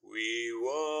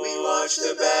watched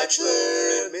The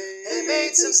Bachelor and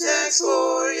made some snacks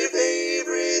for your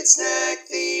favorite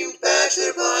snack-themed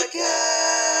Bachelor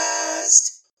podcast.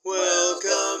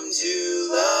 Welcome to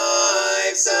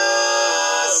Life's a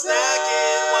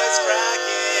Snackin',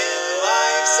 Wisecrackin',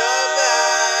 Life's a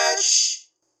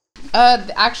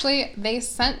Batch. Actually, they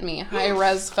sent me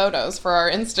high-res photos for our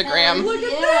Instagram. Oh, look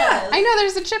at that! I know,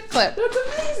 there's a chip clip. That's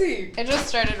amazing! I just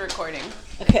started recording.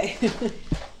 Okay.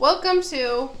 Welcome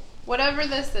to whatever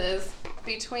this is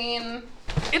between...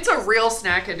 It's a real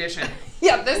snack edition.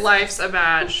 Yeah, this... Life's a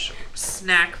Batch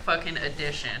snack fucking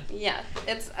edition. Yeah,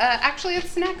 it's actually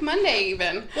it's Snack Monday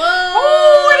even. Whoa!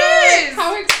 Oh, it is!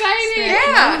 How exciting!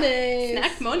 Yeah. Mondays.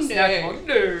 Snack Monday. Snack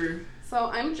Monday. So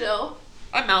I'm Jill,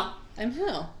 I'm Mel. I'm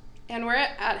Hill. and we're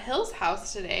at Hill's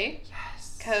house today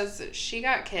Yes. because she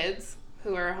got kids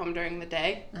who are home during the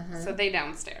day, so they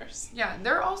downstairs. Yeah,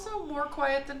 they're also more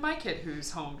quiet than my kid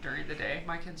who's home during the day.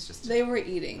 My kid's just... They were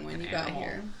eating when you got Animal.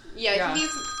 here. Yeah,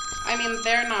 Yeah.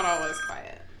 they're not always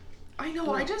quiet. I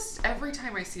know, I just... Every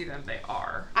time I see them, they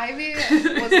are. Ivy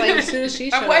was like... As soon as she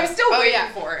showed I'm up, still Oh, waiting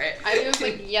yeah. for it. Ivy was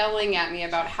like yelling at me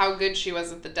about how good she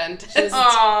was at the dentist. she was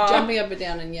Aw. jumping up and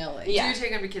down and yelling. Yeah. Do you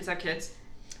take them to Kids Have Kids?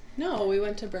 No, we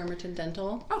went to Bremerton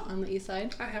Dental Oh. on the east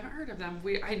side. I haven't heard of them.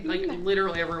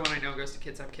 Literally everyone I know goes to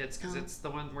Kids Have Kids because it's the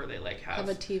one where they Have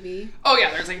a TV. Oh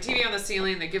yeah, there's like TV on the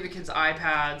ceiling. They give the kids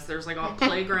iPads. There's like a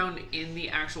playground in the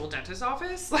actual dentist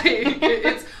office. Like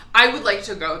it's. I would like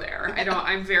to go there.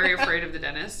 I'm very afraid of the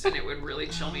dentist, and it would really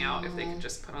chill me out if they could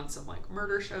just put on some like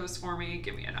murder shows for me.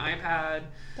 Give me an iPad.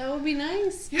 That would be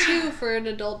nice too for an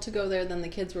adult to go there. Then the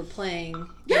kids were playing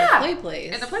Yeah. in the play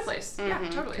place. In the play place. Yeah,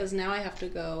 totally. Because now I have to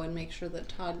go and make sure that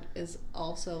Todd is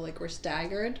also like we're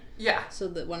staggered, Yeah. so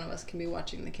that one of us can be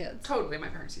watching the kids. Totally. My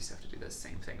parents used to have to do the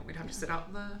same thing, and we'd have to sit out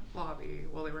in the lobby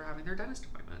while they were having their dentist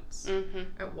appointments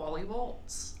at Wally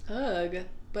Volts. Ugh,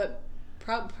 but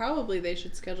probably they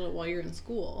should schedule it while you're in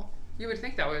school. You would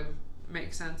think that would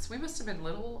make sense. We must have been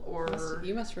little, or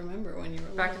You must remember when you were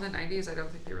back in little. the 90s. I don't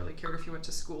think they really cared if you went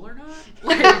to school or not.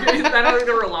 Like, I don't think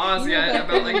there were laws You know, yet back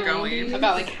about in the like going. 90s.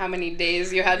 About like how many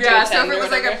days you had to Yeah, attend so if it or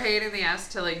was like a whatever. pain in the ass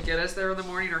to like get us there in the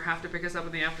morning or have to pick us up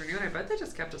in the afternoon, I bet they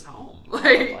just kept us home.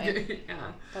 Like, Probably.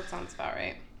 yeah. That sounds about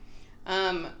right.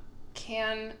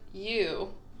 Can you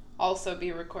also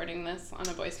be recording this on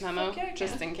a voice memo Fuck yeah, I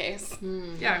just can. in case?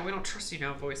 Yeah, we don't trust you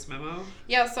now, voice memo.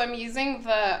 Yeah, so I'm using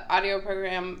the audio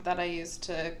program that I used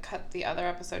to cut the other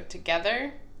episode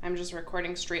together. I'm just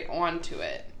recording straight onto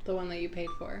it. The one that you paid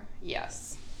for.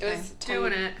 Yes. It was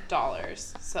Doing it.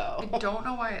 $10. So I don't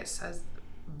know why it says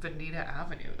Veneta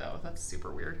Avenue though. That's super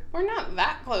weird. we're not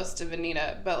that close to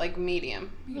Veneta, but like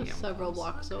medium. Medium Several close.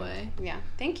 blocks Okay. away. Yeah.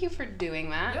 Thank you for doing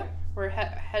that. Yep. We're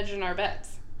hedging our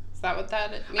bets. Is that what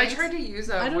that means? I tried to use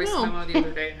a I don't voice know. memo the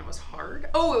other day and it was hard.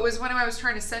 Oh, it was when I was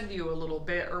trying to send you a little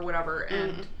bit or whatever,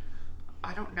 and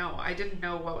I don't know. I didn't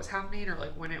know what was happening or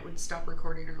like when it would stop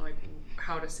recording or like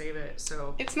how to save it.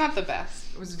 So It's not the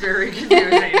best. it was very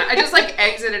confusing. I just like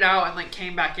exited out and like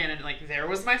came back in and like there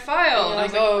was my file. And I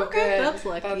was like, oh, okay. good. That's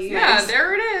lucky. Yeah, nice.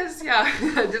 there it is. Yeah,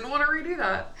 I didn't want to redo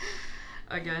that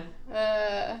again.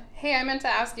 Hey, I meant to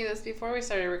ask you this before we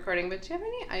started recording, but do you have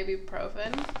any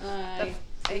ibuprofen? I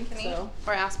think Can you- so.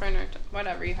 Or aspirin or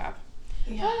whatever you have.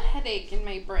 I Yeah. have a headache in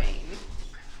my brain.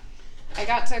 I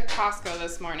got to Costco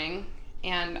this morning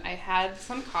and I had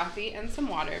some coffee and some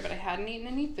water, but I hadn't eaten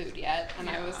any food yet. And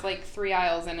I was Yeah. like 3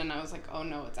 aisles in and I was like, oh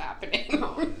no, it's happening.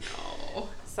 Oh no.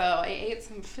 So I ate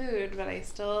some food, but it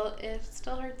still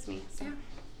hurts me. So Yeah.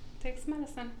 take some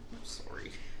medicine. I'm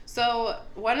sorry. So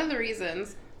one of the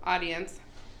reasons, audience,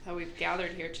 that we've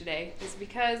gathered here today is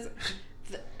because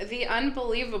the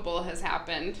unbelievable has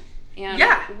happened. And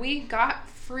Yeah. we got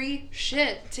free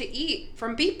shit to eat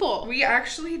from people. We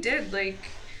actually did, like,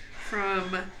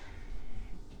 from...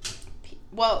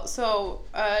 Well, so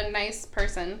a nice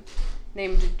person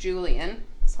named Julian,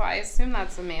 so I assume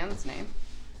that's a man's name.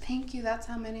 Thank you, that's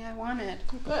how many I wanted.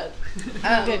 Good.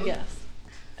 Um, Good guess.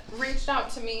 Reached out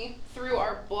to me through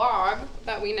our blog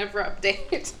that we never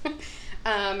update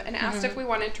and asked if we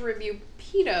wanted to review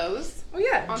pedos. Oh,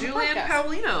 yeah, On the Julian podcast.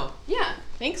 Paulino. Yeah.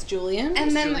 Thanks, Julian.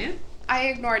 And then Julian. I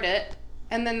ignored it.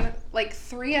 And then, like,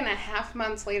 3.5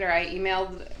 months later, I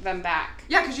emailed them back.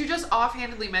 Yeah, because you just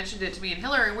offhandedly mentioned it to me and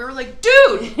Hillary, and we were like,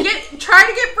 dude, try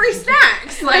to get free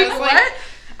snacks. Like, I was what?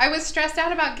 I was stressed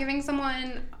out about giving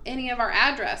someone any of our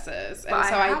addresses, and But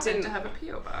so I I happened didn't. to have a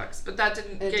P.O. box, but that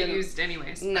didn't It get didn't. used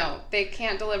anyways. No, they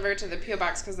can't deliver to the PO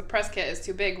box because the press kit is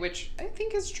too big, which I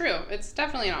think is true. It's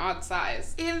definitely an odd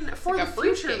size. For like the a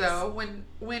future, briefcase. though,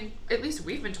 when at least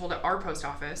we've been told at our post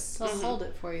office, They'll hold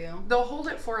it for you. they'll hold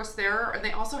it for us there, and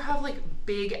they also have like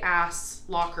big ass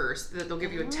lockers that they'll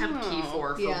give you a temp key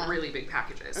for Yeah. really big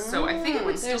packages. So I think it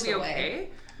would still There's be a way.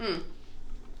 okay.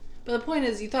 But the point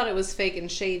is, you thought it was fake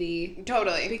and shady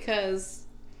Totally. because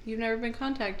you've never been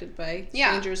contacted by Yeah,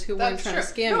 strangers who weren't that's trying to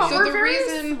true. scam No, you. So we're the very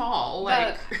reason small,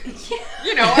 like that-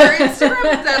 you know, our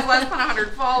Instagram says less than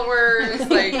 100 followers.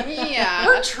 Like Yeah.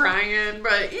 we're trying,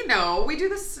 but you know, we do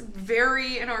this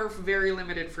in our very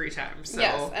limited free time. So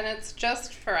Yes, and it's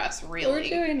just for us, really.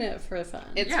 We're doing it for fun.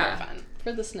 It's Yeah. for fun.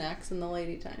 for the snacks and the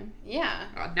lady time. Yeah.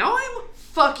 Now I'm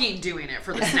fucking doing it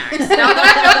for the snacks. Now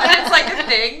that I know that it's like a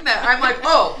thing that I'm like,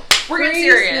 oh, we're getting Free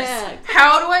serious. snacks.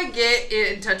 How do I get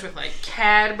in touch with like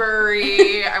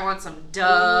Cadbury? I want some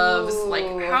Doves. Like,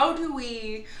 Ooh. how do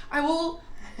we? I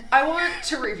want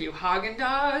to review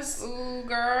Haagen-Dazs. Ooh,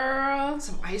 girl.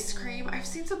 Some ice cream. I've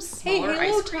seen some Hey, smaller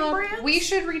Halo ice cream Top, brands. We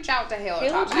should reach out to Halo,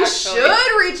 Halo Top. Top. We actually.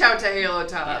 should reach out to Halo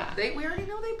Top. Yeah. We already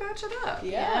know they batch it up.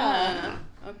 Yeah.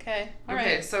 Okay. All right.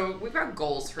 Okay, so we've got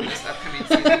goals for this upcoming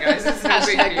season, guys. It's no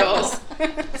big Hashtag deal.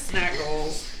 goals. Snack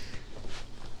goals.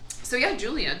 So yeah,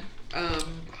 Julian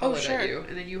hollered sure. at you,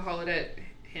 and then you hollered at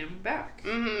him back.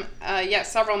 Mm-hmm. Yeah,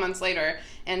 several months later,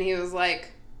 and he was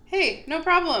like, "Hey, no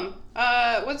problem.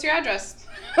 What's your address?"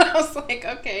 I was like,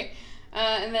 "Okay."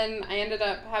 And then I ended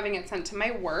up having it sent to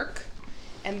my work.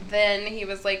 And then he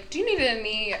was like, "Do you need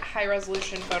any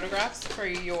high-resolution photographs for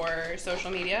your social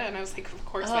media?" And I was like, "Of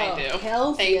course I do.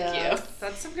 hell Thank yes. you."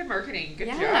 That's some good marketing. Good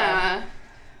job. Yeah.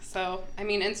 So, I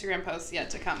mean, Instagram posts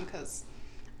yet to come because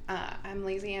I'm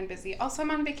lazy and busy. Also, I'm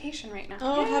on vacation right now.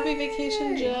 Oh, happy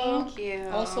vacation, Jill. Thank you.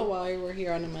 Also, while we're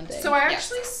here on a Monday. So I Yes.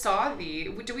 actually saw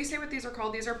do we say what these are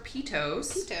called? These are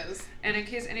Pitos. Pitos. And in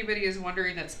case anybody is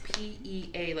wondering, that's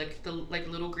PEA, like the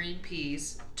little green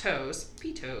peas, toes,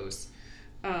 Pitos.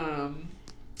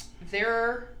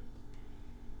 They're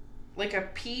like a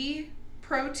pea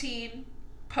protein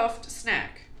puffed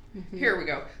snack. Mm-hmm. Here we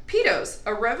go. Pitos,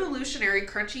 a revolutionary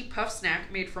crunchy puff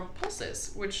snack made from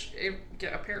pulses, which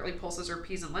apparently pulses are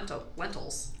peas and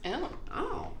lentils. Oh.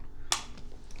 Oh.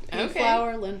 Pea Okay.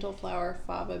 flour, lentil flour,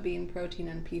 fava bean protein,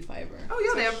 and pea fiber. Oh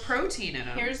yeah, they have protein in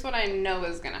them. Here's what I know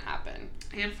is going to happen.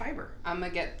 And fiber. I'm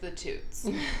going to get the toots.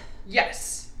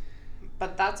 Yes.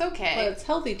 But that's But okay. it's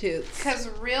healthy toots. Because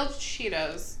real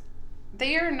Cheetos,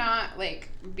 they are not, like,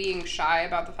 being shy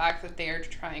about the fact that they are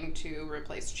trying to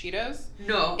replace Cheetos.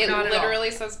 No, It not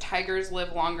literally says tigers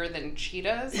live longer than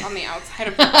cheetahs on the outside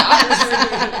of the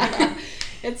box.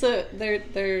 It's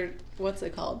they're what's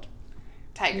it called?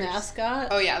 Tigers. Mascot.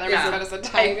 Oh, yeah, their Yeah. mascot is a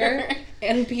tiger. Tiger.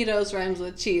 And Pitos rhymes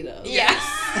with Cheetos. Yes.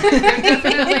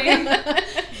 Definitely.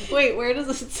 Wait, where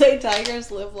does it say tigers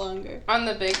live longer? On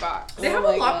the big box. They Oh have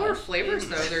my a lot more gosh. flavors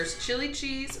though. There's chili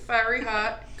cheese, fiery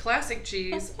hot, classic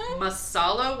cheese,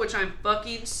 masala, which I'm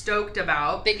fucking stoked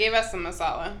about, They gave us some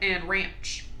masala. and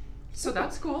ranch. So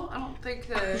that's cool. I don't think Is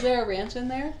that. there a ranch in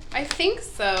there? I think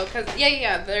so, because,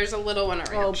 yeah, there's a little one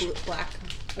at Oh, ranch. black.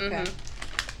 Okay. Mhm.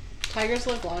 Tigers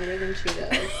live longer than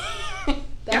Cheetos.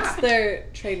 That's Yeah. their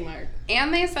trademark.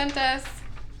 And they sent us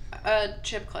a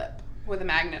chip clip with a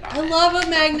magnet on I it. love a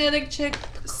magnetic chick clip.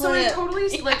 So I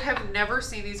totally like have never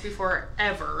seen these before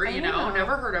ever. You know, know.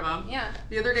 never heard of them. Yeah.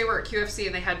 The other day we're at QFC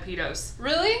and they had Pitos.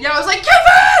 Really? Yeah, I was like,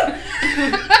 Kevin!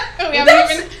 we haven't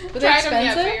That's- even Were they tried them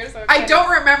yet, expensive? but you're so I excited. don't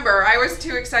remember. I was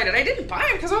too excited. I didn't buy them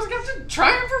because I was going to have to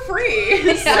try them for free.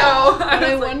 Yeah. So But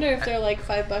I was like- wonder if they're like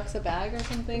 $5 a bag or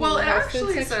something. Well, in it the health food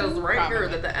actually section. says right here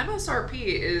Probably. that the MSRP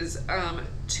is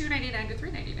 $2.99 to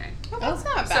 $3.99. Oh, that's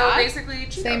not So bad. basically,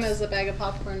 Cheetos. Same as a bag of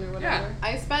popcorn or whatever.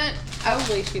 I spent at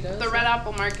Probably Cheetos. the Red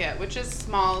Apple Market, which is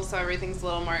small, so everything's a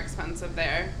little more expensive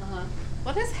there. Uh-huh.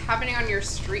 What is happening on your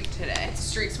street today?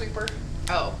 Street sweeper.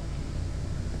 Oh,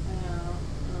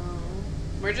 Oh.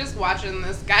 we're just watching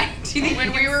this guy. Do you think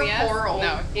When he we can were see us? poor old,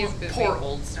 No, he's busy. poor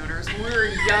old stoners. When we were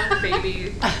young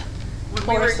baby. When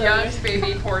Poor we were young stoners.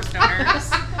 baby poor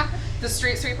stoners. The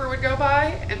street sweeper would go by,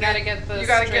 and You gotta get the you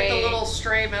gotta get the stray- little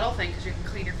stray metal thing because you can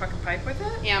clean your fucking pipe with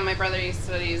it. Yeah, my brother used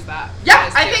to use that. Yeah,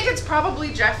 His I too. think it's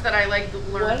probably Jeff that I learned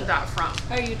What? that from.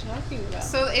 What are you talking about?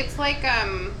 So it's like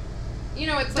you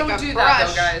know, it's like Don't a do brush. that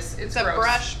though, guys. It's a gross.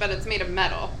 brush, but it's made of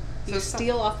metal. you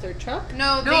steal off their truck?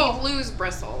 No, No. they lose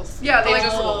bristles. Yeah, they Like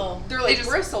just Oh. they're they like just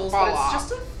bristles, fall but it's off.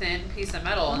 just a thin piece of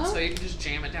metal, and Uh-huh. so you can just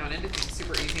jam it down into things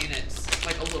super easy, and it's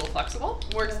like a little flexible.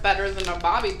 works better than a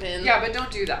bobby pin. Yeah, but don't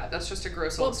do that. That's just a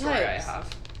gross old What story pipes? I have.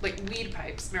 like weed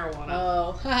pipes, marijuana.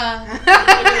 Oh,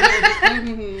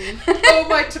 Oh,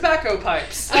 my tobacco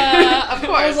pipes. Of I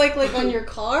course. was like on your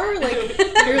car, like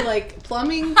your like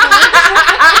plumbing.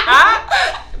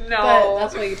 No. But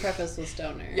that's why you preface with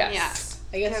stoner. Yes. Yeah.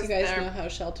 I guess you guys Because they're- know how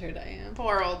sheltered I am.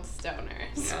 Poor old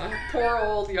stoners. Poor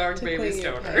old young To baby clean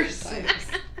your stoners. pipes.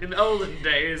 In olden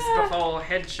days, before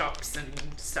head shops and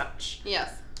such.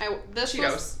 Yes. This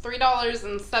Cheetos. was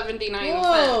 $3.79.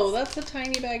 Whoa, that's a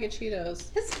tiny bag of Cheetos.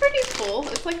 It's pretty full.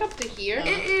 It's like up to here.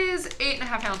 Yeah. It is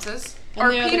 8.5 ounces. And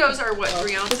Our the other- Cheetos are what,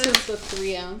 3 This ounces? is the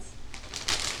 3 ounce.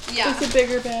 Yeah. It's a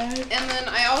bigger bag. And then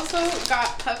I also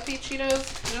got puffy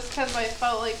Cheetos just because I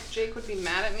felt like Jake would be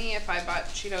mad at me if I bought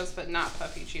Cheetos but not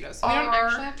puffy Cheetos. So we don't Are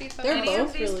actually have to eat those. they're Any anymore.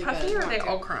 both of these really puffy good. or are they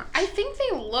all crunch? I think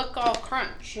they look all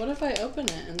crunch. What if I open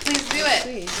it and Please do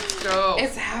it. see? Go.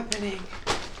 It's happening.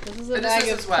 This is a And bag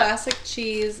this of is what? classic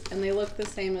cheese, and they look the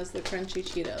same as the crunchy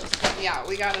Cheetos. Yeah,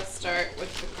 we gotta start with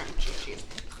the crunchy cheese.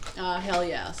 Hell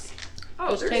yes. Oh,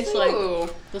 Those there's taste like Ooh.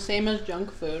 the same as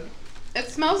junk food, It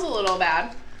smells a little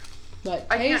bad. but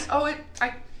I can't. taste. Oh, it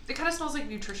kind of smells like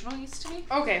nutritional yeast to me.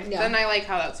 Okay, Yeah. then I like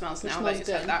how that smells It now smells that you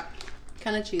said good. that.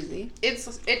 Kind of cheesy.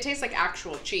 It tastes like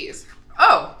actual cheese.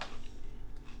 Oh,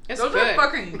 It's those good. are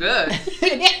fucking good.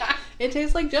 Yeah. It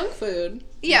tastes like junk food.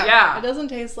 Yeah. Yeah. It doesn't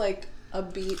taste like a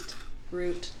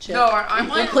beetroot chip. No, I'm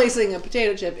like- replacing a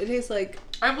potato chip. It tastes like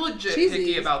I'm legit Cheesy.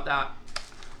 picky about that.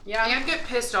 Yeah. I get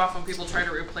pissed off when people try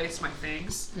to replace my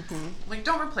things. Like,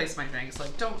 don't replace my things.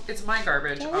 Like, don't. It's my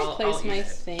garbage. don't I'll replace eat my it.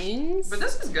 things. But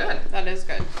this is good. That is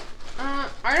good.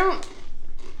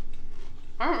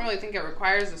 I don't really think it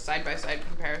requires a side-by-side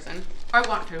comparison. I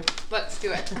want to. Let's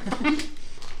do it.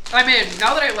 I'm in.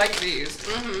 Now that I like these.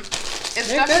 It's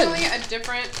They're definitely a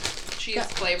different cheese Yeah.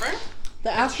 flavor.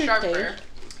 The It's sharper. aftertaste.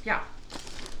 Yeah.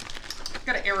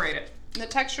 Gotta aerate it. The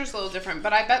texture's a little different,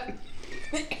 but I bet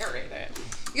aerate it.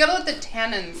 You gotta let the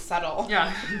tannins settle.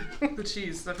 Yeah. The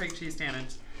cheese. The fake cheese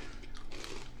tannins.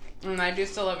 And I do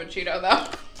still love a Cheeto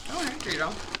though. Oh, I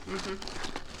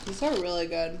Cheeto. These are really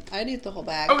good. I'd eat the whole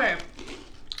bag. Okay.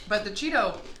 But the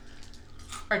Cheeto,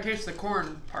 I taste the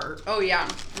corn part, Oh yeah,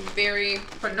 very.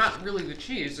 but not really the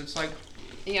cheese. It's like,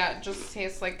 Yeah, it just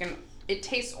tastes like it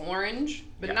tastes orange,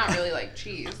 but Yeah. not really like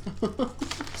cheese.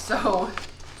 so.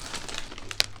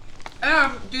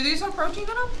 Do these have protein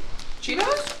in them?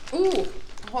 Cheetos? Ooh,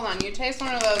 hold on. You taste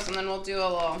one of those, and then we'll do a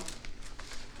little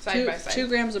side by side. 2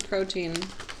 grams of protein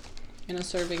in a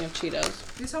serving of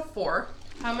Cheetos. These have 4.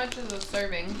 How much is a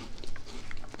serving?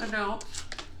 I know.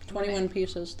 21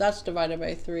 pieces. That's divided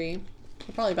by 3.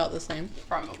 They're probably about the same.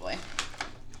 Probably.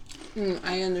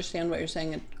 I understand what you're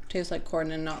saying. It tastes like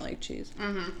corn and not like cheese.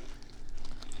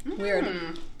 Weird.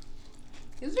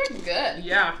 These are good.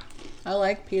 Yeah. I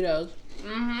like Cheetos.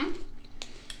 Mm-hmm.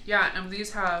 Yeah, and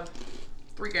these have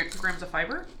 3 grams of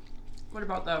fiber. What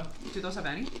about do those have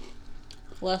any?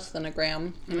 Less than a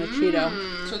gram in a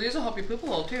Cheeto. So these will help you poop a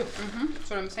little too. That's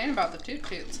what I'm saying about the toot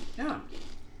toots. Yeah.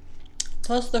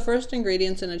 Plus, the first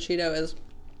ingredients in a Cheeto is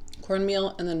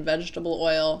cornmeal and then vegetable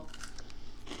oil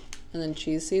and then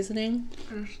cheese seasoning.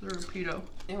 Finish the Cheeto.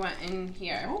 It went in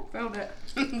here. Oh, found it.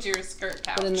 Into your skirt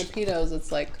pouch. But in the Cheetos,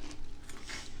 it's like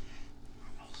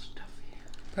Oh, stuffy.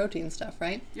 protein stuff,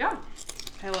 right? Yeah.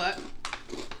 Hey, look.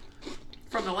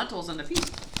 From the lentils and the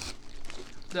peas.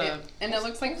 And it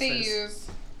looks like they pulses. use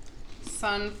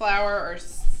sunflower or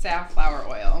safflower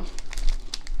oil.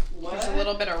 There's a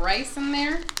little bit of rice in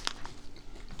there.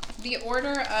 The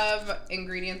order of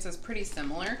ingredients is pretty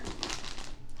similar.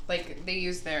 Like they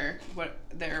use their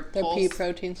Their pulse. pea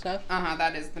protein stuff.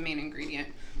 That is the main ingredient.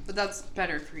 But that's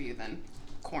better for you than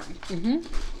corn. Mm-hmm.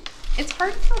 It's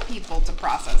hard for people to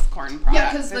process corn products.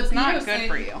 Yeah, 'cause the it's not keto good thing-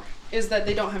 for you. Is that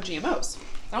they don't have GMOs.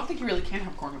 I don't think you really can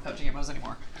have corn without GMOs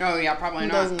anymore. Oh yeah, probably It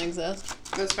not. doesn't exist.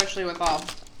 Especially with all,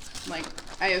 like,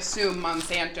 I assume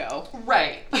Monsanto.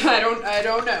 Right. I don't know.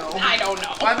 I don't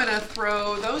know. I'm gonna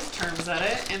throw those terms at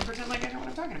it and pretend like I know what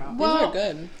I'm talking about. Well- These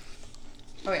are good.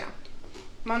 Oh yeah.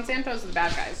 Monsanto's the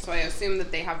bad guys, so I assume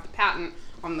that they have the patent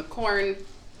on the corn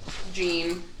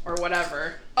gene or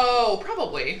whatever. Oh,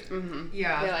 probably. Mm-hmm.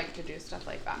 Yeah. They like to do stuff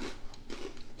like that.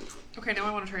 Okay, now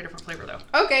I want to try a different flavor though.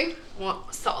 Okay. Well,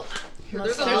 salt. Here, Masala.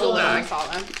 there's a There's a little little bag.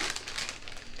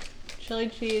 masala. Chili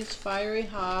cheese, fiery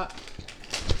hot.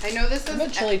 I know this I is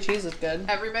bet chili cheese is good.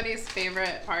 everybody's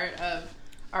favorite part of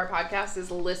our podcast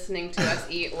is listening to us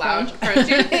eat loud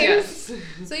crunchy things. Yes.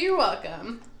 So you're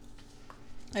welcome.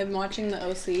 I've been watching the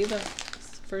OC, the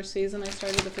first season. I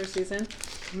started the first season.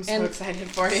 I'm And excited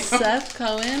for you. Seth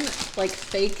Cohen, like,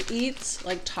 fake eats,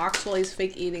 like, talks while he's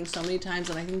fake eating so many times,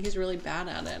 and I think he's really bad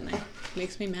at it, and it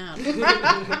makes me mad.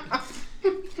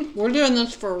 We're doing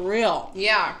this for real.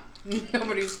 Yeah.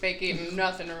 Nobody's fake eating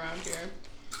nothing around here.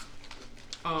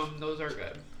 Those are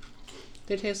good.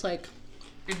 They taste like,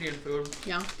 Indian food.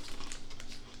 yeah.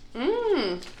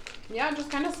 Mmm. Yeah, it just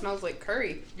kind of smells like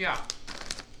curry. Yeah.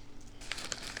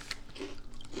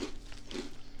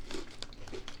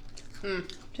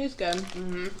 Tastes good.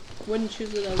 Mm-hmm. Wouldn't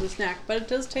choose it as a snack, but it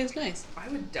does taste nice. I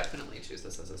would definitely choose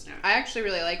this as a snack. I actually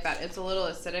really like that. It's a little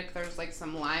acidic. There's like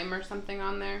some lime or something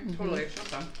on there. Totally.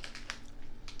 Okay.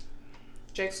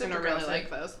 Jake's Super gonna really acid. like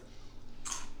those.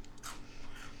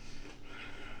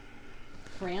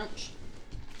 Ranch.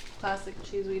 Classic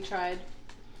cheese we tried.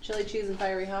 Chili cheese and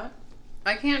fiery hot.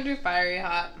 I can't do fiery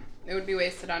hot. It would be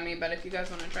wasted on me, but if you guys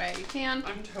want to try it, you can.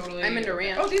 I'm into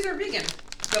ranch. Oh, these are vegan.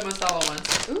 The masala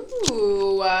ones.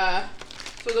 Ooh.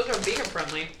 So those are vegan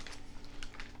friendly.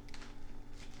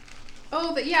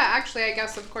 Oh, yeah, actually, I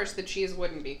guess, of course, the cheese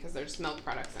wouldn't be because there's milk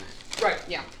products in it. Right.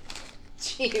 Yeah.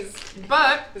 Cheese.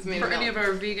 But It's made for of any milk. of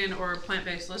our vegan or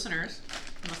plant-based listeners,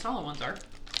 the masala ones are.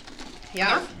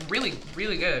 Yeah. They're really,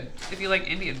 really good if you like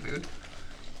Indian food.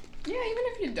 Yeah, even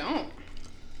if you don't.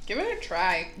 Give it a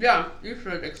try. Yeah, you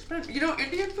should expect. You know,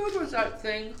 Indian food was that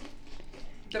thing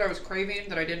that I was craving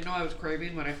that I didn't know I was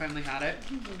craving when I finally had it.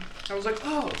 I was like,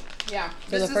 oh, Yeah.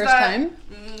 For this the is first that- time?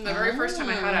 The very first time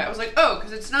I had it, I was like, oh,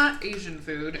 because it's not Asian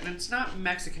food and it's not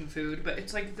Mexican food, but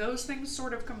it's like those things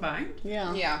sort of combined.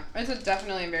 Yeah. Yeah. It's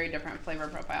definitely a very different flavor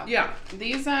profile. Yeah.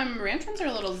 These ranch ones are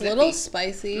a little A zippy. little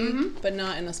spicy, Mhm. but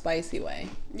not in a spicy way.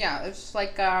 Yeah, it's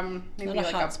like maybe Not a like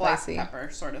hot a black spicy. pepper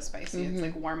sort of spicy. It's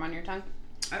like warm on your tongue.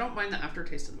 I don't mind the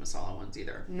aftertaste of the masala ones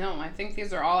either. No, I think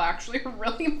these are all actually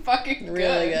really fucking good.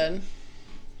 Really good.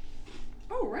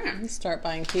 Oh, ranch. Start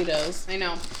buying ketos. I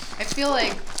know. I feel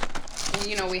like,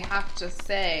 you know, we have to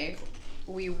say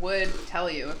we would tell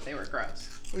you if they were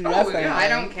gross. Definitely. yeah. I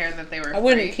don't care that they were I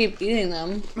wouldn't free. keep eating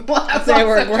them. Well, that's they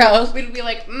were also true. gross. We'd be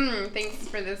like, thanks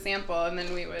for the sample, and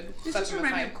then we would These set just them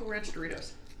remind me aside. of Cool Ranch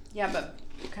Doritos. Yeah, but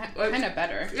Like- kind of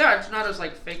better. Yeah, it's not as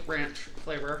like fake ranch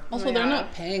flavor. Also, they're Yeah.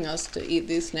 not paying us to eat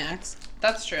these snacks.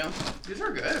 That's true. These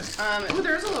are good. Um, Oh,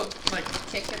 there's a little like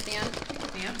Kick at the end.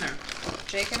 at the end there.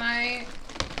 Jake and I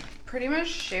pretty much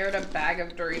shared a bag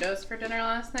of Doritos for dinner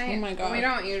last night. Oh my God. We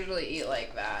don't usually eat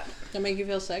like that. That make you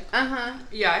feel sick? Uh-huh.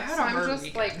 Yeah, I had So a I'm hard just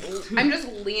weekend. I'm just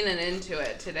leaning into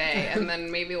it today, and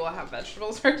then maybe we'll have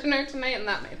vegetables for dinner tonight, and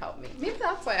that might help me. Maybe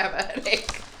that's why I have a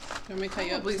headache. Let me cut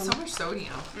you up Probably so some much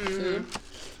sodium. food.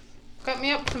 Cut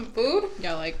me up some food.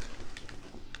 Yeah, like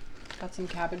got some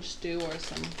cabbage stew or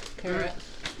some carrot.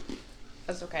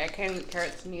 That's okay. I can't eat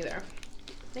carrots neither.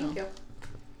 Thank you.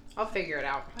 I'll figure it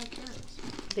out. Why carrots?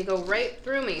 They go right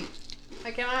through me.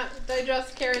 I cannot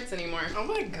digest carrots anymore. Oh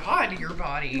my god, your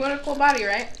body. What a cool body,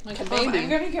 right? Like a I'm baby.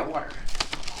 gonna get water.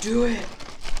 Do it.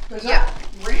 Yeah.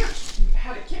 Ranch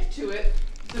had a kick to it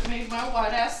that made my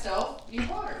white ass self eat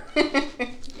water.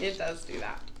 It does do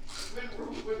that.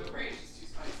 When the ranch is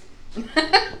too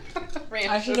spicy.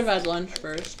 I should have had lunch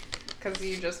first. Because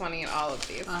you just want to eat all of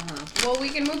these. Uh-huh. Well, we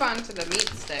can move on to the meat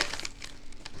sticks.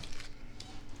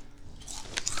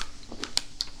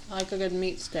 I like a good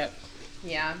meat stick.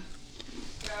 Yeah.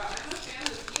 Yeah, I'm a fan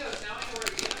of the Kios. Now I know where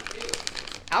to get them too.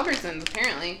 Albertsons,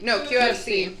 apparently. No,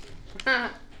 QFC.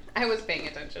 I was paying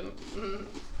attention.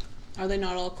 Are they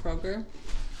not all Kroger?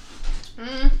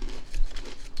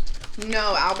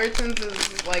 No, Albertsons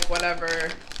is like whatever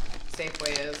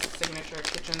Safeway is, Signature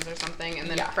Kitchens or something, and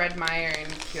then Yeah. Fred Meyer and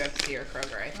QFC or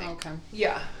Kroger, I think. Okay.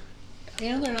 Yeah. You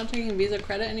know they're not taking Visa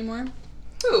credit anymore?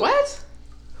 Who? What?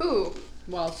 Who?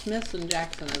 Well, Smith's and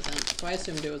Jackson isn't, so I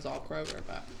assumed it was all Kroger,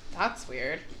 but... That's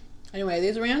weird. Anyway,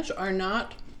 these ranch are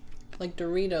not like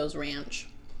Doritos ranch.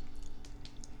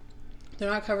 They're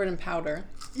not covered in powder,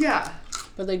 Yeah.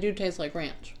 but they do taste like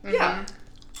ranch. Yeah.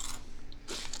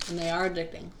 And they are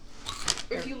addicting.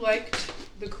 If you liked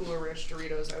the Cooler Ranch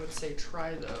Doritos, I would say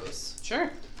try those.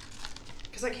 Sure.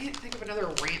 Because I can't think of another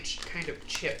ranch kind of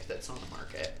chip that's on the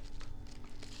market.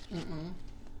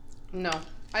 No.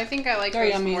 I think I like They're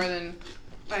those yummy. more than...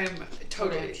 I'm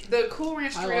totally. Ranch. The Cool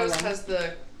Ranch I love Doritos them. has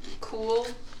the cool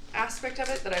aspect of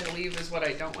it that I believe is what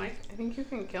I don't like. I think you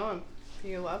can kill them if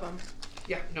you love them.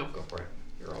 Yeah, no, go for it.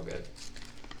 You're all good.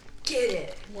 Get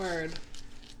it. Word.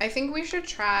 I think we should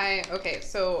try... Okay,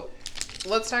 so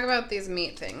let's talk about these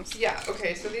meat things. Yeah,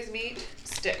 okay, so these meat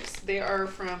sticks, they are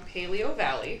from Paleo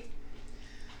Valley.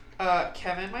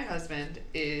 Kevin, my husband,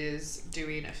 is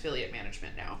doing affiliate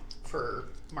management now for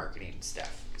marketing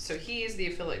stuff. So he is the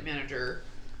affiliate manager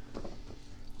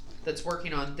that's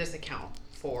working on this account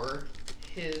for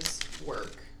his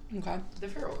work, Okay. the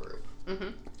Farrell Group, Mm-hmm.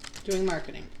 Doing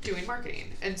marketing. doing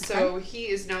marketing. And so he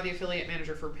is now the affiliate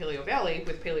manager for Paleo Valley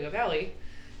with Paleo Valley.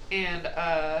 And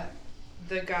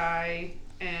the guy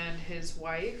and his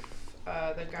wife,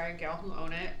 the guy and gal who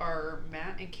own it, are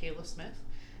Matt and Kayla Smith.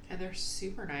 And they're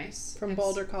super nice. From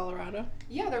Boulder, Colorado.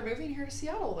 Yeah, they're moving here to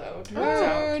Seattle, though. Turns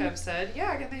Word. out, Kev said.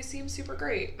 Yeah, and they seem super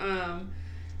great.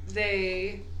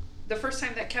 The first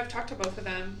time that Kev talked to both of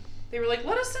them, they were like,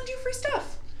 let us send you free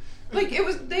stuff. Like,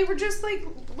 they were just like,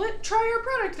 try our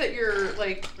product that you're,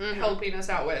 like, helping us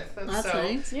out with. And That's so,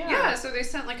 nice. Yeah, so they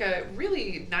sent, like, a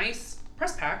really nice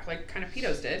press pack, like, kind of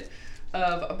Pito's did,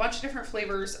 of a bunch of different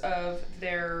flavors of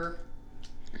their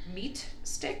meat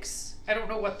sticks. I don't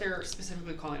know what they're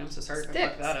specifically calling them, so sorry if I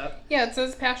fucked that up. Yeah, it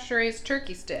says pasture-raised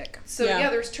turkey stick. So Yeah.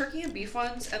 there's turkey and beef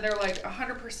ones, and they're like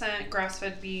 100%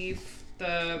 grass-fed beef,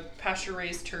 the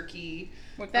pasture-raised turkey.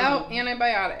 Without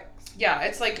antibiotics. Yeah,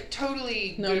 it's like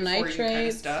totally No good for you kind of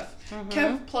nitrates. stuff.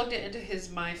 Kev plugged it into his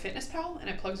MyFitnessPal, and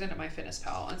it plugs into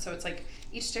MyFitnessPal, and so it's like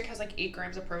each stick has like 8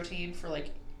 grams of protein for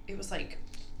like, it was like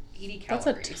 80 That's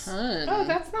calories. a ton. Oh,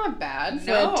 that's not bad. For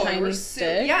a tiny we're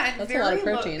stick? Yeah, and That's a very lot of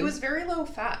low. protein. It was very low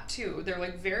fat too. They're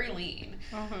like very lean.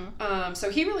 Uh-huh. So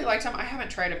he really liked them. I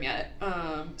haven't tried them yet.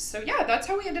 So yeah, that's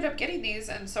how we ended up getting these.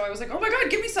 And so I was like, oh my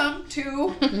god, give me some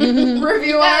to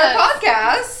review on our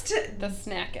podcast. The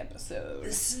snack episode.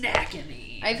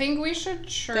 Snacking. I think we should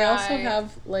try. They also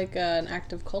have like an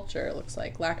active culture, it looks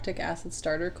like. Lactic acid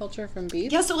starter culture from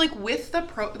beef. Yeah, so like with the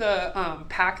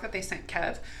pack that they sent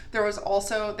Kev, there was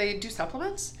also, they do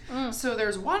supplements. So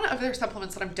there's one of their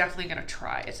supplements that I'm definitely going to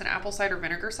try. It's an apple cider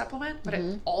vinegar supplement, but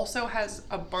it also has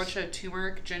a bunch of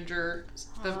turmeric, ginger,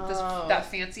 that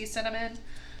fancy cinnamon,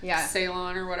 Yeah.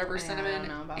 Ceylon or whatever I don't cinnamon,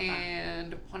 know about that.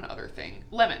 and one other thing,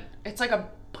 lemon. It's like a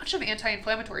bunch of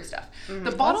anti-inflammatory stuff.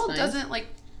 The bottle nice. doesn't like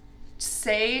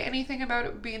say anything about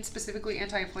it being specifically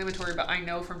anti-inflammatory, but I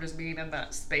know from just being in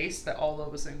that space that all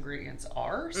those ingredients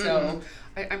are. So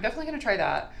I'm definitely going to try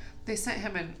that. They sent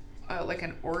him like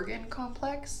an organ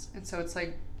complex, and so it's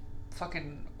like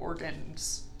fucking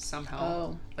organs somehow.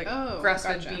 Oh. Like Oh,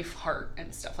 grass-fed gotcha. beef heart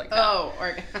and stuff like that. Oh,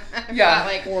 organ. Yeah.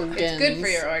 Like, it's good for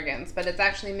Organs. your organs, but it's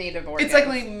actually made of organs. It's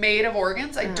like made of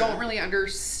organs. I don't really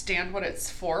understand what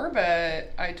it's for,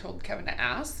 but I told Kevin to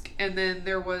ask. And then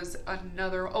there was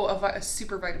another, a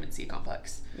super vitamin C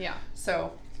complex. Yeah.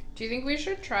 So Do you think we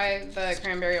should try the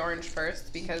cranberry orange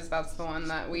first? Because that's the one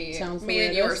that we... Sounds me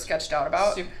and you were weirdest. sketched out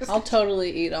about. I'll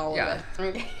totally eat all Yeah. of it.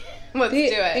 Okay. Let's The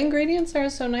do it. ingredients are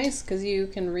so nice because you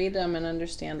can read them and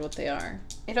understand what they are.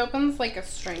 It opens like a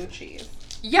string cheese.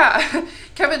 Yeah.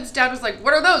 Kevin's dad was like,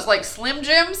 what are those? Like Slim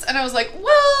Jims? And I was like,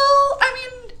 well, I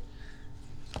mean,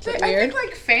 Is it I weird? think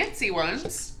like fancy ones.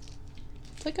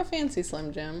 It's like a fancy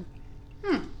Slim Jim.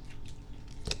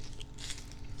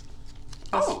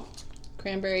 Oh.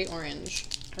 Cranberry orange.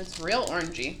 It's real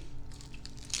orangey.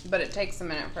 But it takes a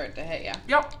minute for it to hit you.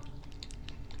 Yep.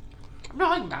 I'm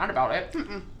not like mad about it.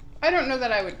 I don't know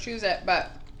that I would choose it,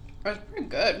 but it's pretty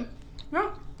good.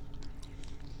 Yeah.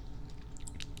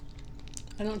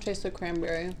 I don't taste the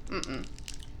cranberry. Mm-mm.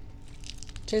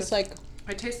 Tastes like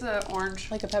I taste the orange.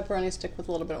 a pepperoni stick with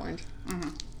a little bit of orange.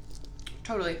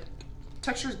 Totally.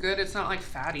 Texture's good. It's not like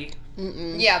fatty.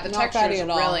 Yeah, the Not texture fatty is at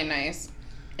all. really nice.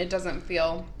 It doesn't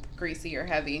feel greasy or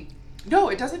heavy. No,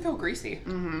 it doesn't feel greasy.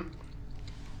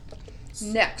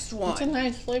 Next one. It's a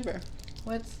nice flavor.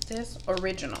 What's this?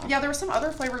 Original. Yeah, there were some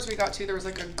other flavors we got too. There was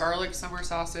like a garlic summer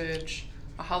sausage,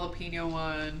 a jalapeno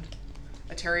one,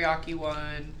 a teriyaki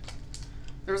one.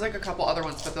 There was like a couple other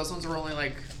ones, but those ones were only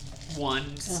like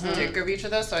one stick of each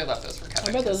of those, so I left those for Kevin.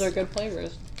 I bet those 'cause- are good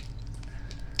flavors.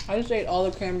 I just ate all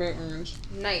the cranberry orange.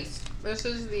 Nice. This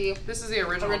is the This is the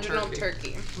original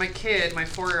turkey. My kid, my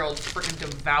 4-year-old, freaking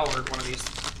devoured one of these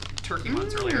turkey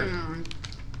ones earlier.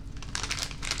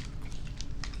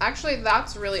 Actually,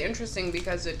 that's really interesting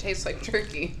because it tastes like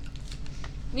turkey.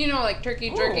 You know, like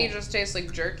turkey jerky Ooh. just tastes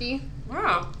like jerky,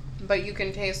 Wow. but you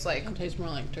can taste like, It tastes more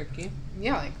like turkey.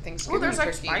 yeah, like Oh, Thanksgiving there's like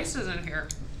turkey. spices in here.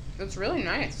 It's really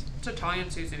nice. It's Italian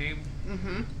seasoning.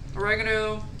 Mm-hmm.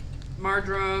 Oregano,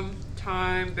 marjoram,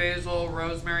 thyme, basil,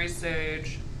 rosemary,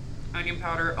 sage, onion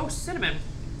powder. Oh, cinnamon.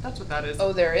 That's what that is.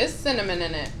 Oh, there is cinnamon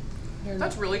in it.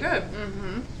 That's really good.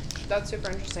 Mm-hmm. That's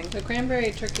super interesting. The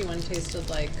cranberry turkey one tasted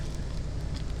like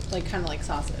kind of like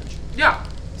sausage. Yeah.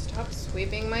 Stop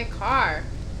sweeping my car.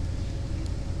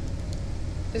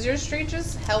 Is your street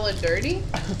just hella dirty?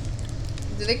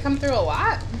 Do they come through a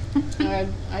lot?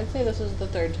 I'd say this is the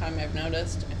third time I've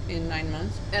noticed in 9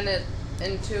 months.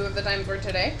 And 2 of the times were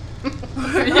today?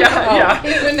 Yeah.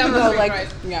 He's been down the No, street like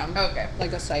twice. yeah, Okay.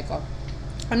 like a cycle.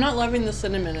 I'm not loving the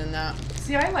cinnamon in that.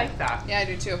 See, I like that. Yeah, I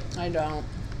do too. I don't.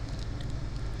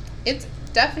 It's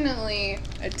definitely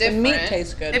The different. meat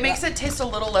tastes good. It makes it taste a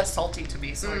little less salty to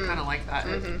me, so I kind of like that.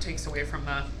 Mm-hmm. It takes away from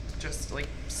the just like,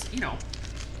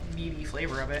 meaty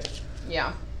flavor of it.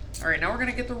 Yeah. All right, now we're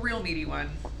gonna get the real meaty one.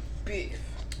 Beef.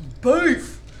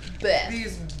 Beef. Beef.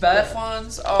 These beef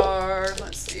ones are,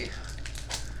 let's see,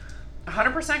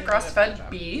 100% grass-fed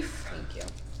beef. Thank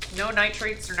you. No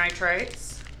nitrates or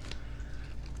nitrites.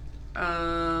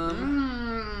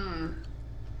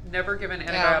 Never given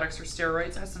antibiotics or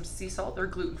steroids. Has some sea salt. They're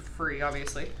gluten-free,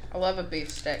 obviously. I love a beef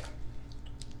stick.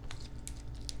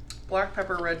 Black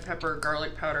pepper, red pepper,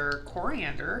 garlic powder,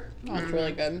 coriander. Oh, it's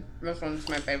really good. This one's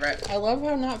my favorite. I love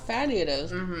how not fatty it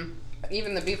is.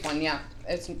 Even the beef one, yeah.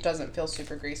 It doesn't feel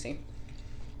super greasy.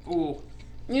 Ooh.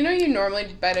 You know, you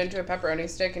normally bite into a pepperoni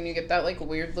stick and you get that, like,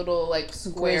 weird little, like,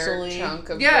 square Grizzly. chunk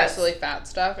of Yes. bristly fat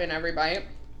stuff in every bite.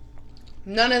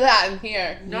 None of that in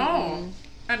here. No.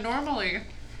 And normally,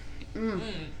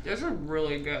 this is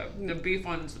really good. The beef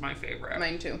one's my favorite.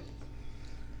 Mine too.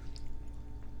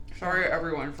 Sorry,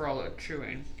 everyone, for all the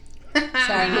chewing.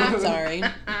 Sorry, not sorry.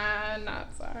 Not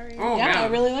sorry. Oh, Yeah, man. I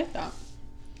really like that.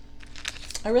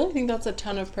 I really think that's a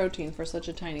ton of protein for such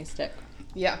a tiny stick.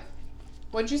 Yeah.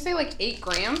 What'd you say, like 8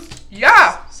 grams?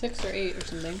 Yeah! 6 or 8 or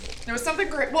something. There was something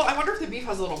great. Well, I wonder if the beef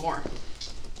has a little more.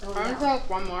 I'm gonna take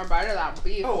one more bite of that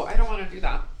beef. Oh, I don't want to do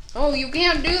that. Oh, you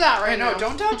can't do that right now. No,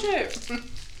 don't touch it.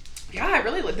 Yeah, I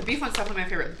really like the beef one's definitely my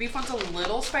favorite. The beef one's a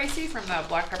little spicy from the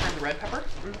black pepper and the red pepper,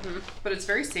 but it's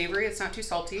very savory. It's not too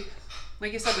salty.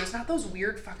 Like you said, there's not those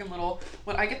weird fucking little.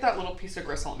 When I get that little piece of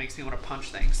gristle, it makes me want to punch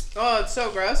things. Oh, it's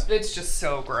so gross. It's just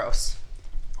so gross.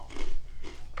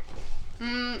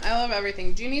 I love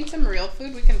everything. Do you need some real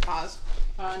food? We can pause.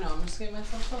 No, I'm just getting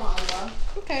myself some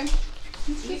olive. Okay.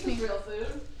 Excuse me. Real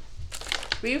food.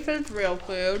 Beef is real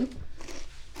food.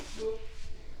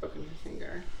 Broken my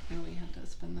finger. And we had to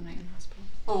spend the night in hospital.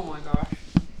 Oh my gosh.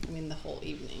 I mean, the whole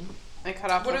evening. I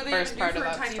cut off What the are they first gonna part do of for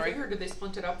a that tiny story. finger? Did they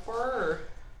splint it up for her? Or?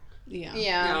 Yeah.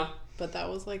 Yeah. But that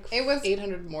was like It was-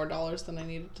 $800 more than I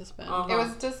needed to spend. It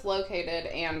was dislocated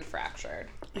and fractured.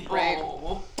 Right. Right.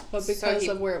 Oh. But So because he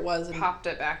of where it was, and Popped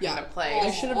it back Yeah. into place.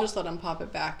 I should have just let him pop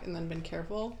it back and then been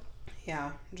careful.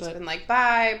 Yeah. Just But- been like,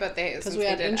 bye. But they, Because since we they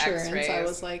had did insurance, x-rays. I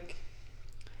was like,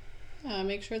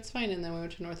 make sure it's fine. And then we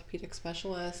went to an orthopedic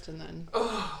specialist, and then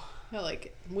yeah,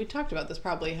 like we talked about this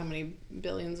probably how many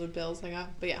billions of bills I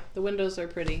got. But yeah, the windows are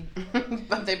pretty.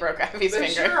 but they broke Ivy's They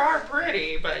finger. sure are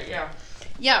pretty, but yeah.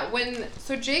 Yeah,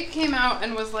 so Jake came out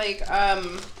and was like, I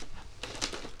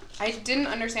didn't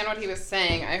understand what he was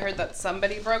saying. I heard that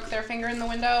somebody broke their finger in the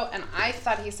window, and I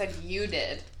thought he said you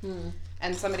did.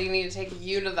 And somebody needed to take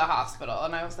you to the hospital.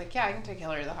 And I was like, yeah, I can take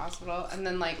Hillary to the hospital. And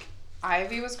then, like,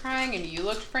 Ivy was crying, and you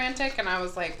looked frantic, and I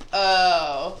was like,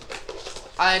 oh,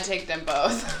 I take them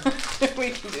both.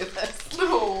 We can do this.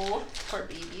 No. Poor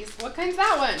babies. What kind's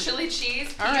that one? Chili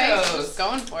cheese. All right, Fritos. just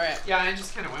going for it. Yeah, I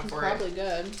just kind of went for it. Probably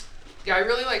good. Yeah, I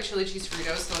really like chili cheese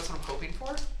Fritos, so that's what I'm hoping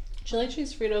for. Chili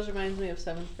cheese Fritos reminds me of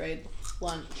 7th grade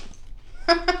lunch.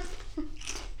 Okay.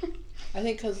 I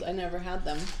think because I never had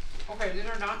them. Okay, these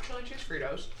are not chili cheese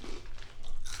Fritos.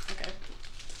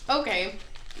 Okay.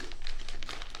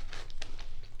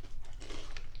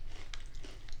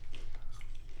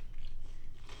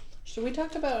 So we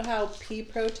talked about how pea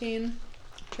protein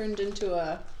turned into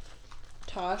a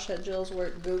Tosh at Jill's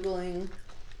work Googling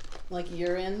like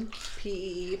urine,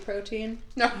 PEE protein.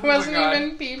 No, it my wasn't God.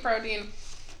 even pea protein.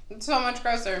 It's so much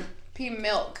grosser. Pea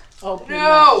milk. Oh, pea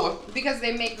milk. No! Because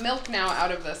they make milk now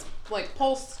out of this, like,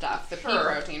 pulse stuff, the pea Sure.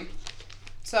 protein.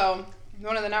 So,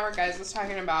 one of the network guys was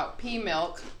talking about pea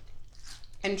milk,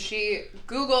 and she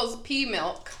Googles pea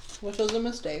milk, Which was a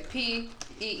mistake.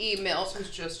 P-E-E milk. This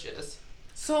is just jizz.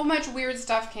 So much weird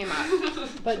stuff came up.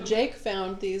 But Jake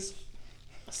found these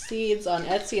seeds on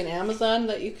Etsy and Amazon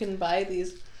that you can buy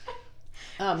these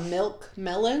milk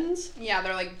melons. Yeah,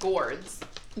 they're like gourds.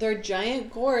 They're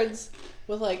giant gourds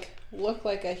with look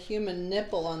like a human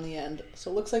nipple on the end.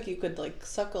 So it looks like you could like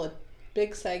suckle a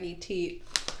big saggy teat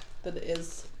that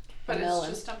is But a melon.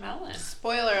 it's just a melon.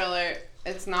 Spoiler alert,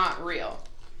 it's not real.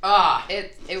 Ah.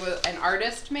 It was an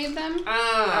artist made them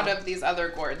out of these other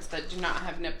gourds that do not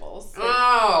have nipples.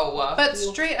 Oh. But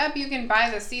straight up, you can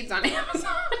buy the seeds on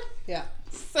Amazon. Yeah.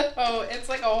 So it's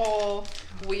like a whole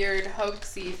weird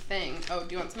hoaxy thing. Oh,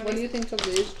 do you want some of What do these? you think of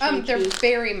these? They're cheese?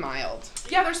 very mild.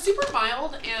 Yeah, they're super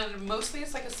mild and mostly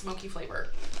it's like a smoky flavor.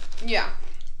 Yeah,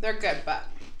 they're good, but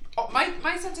Oh,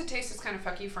 my sense of taste is kind of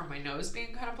fucky from my nose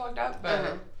being kind of plugged up,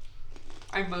 but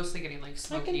I'm mostly getting like I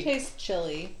smoky. can taste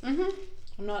chili. mm-hmm.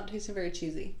 I'm not tasting very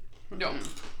cheesy. No.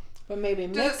 But maybe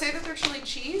Does mix, it say that they're chili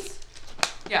cheese?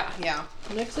 Yeah. Yeah.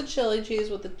 mix the chili cheese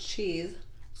with the cheese.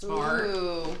 Smart.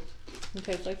 Ooh. It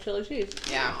tastes like chili cheese.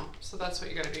 Yeah. Oh, so that's what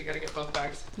you gotta do. You gotta get both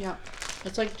bags. Yeah.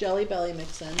 It's like Jelly Belly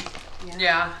mix in.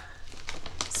 Yeah.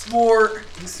 Smart.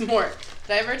 Smart.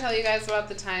 Did I ever tell you guys about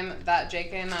the time that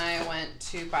Jake and I went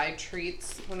to buy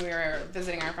treats when we were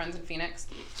visiting our friends in Phoenix?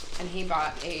 And he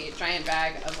bought a giant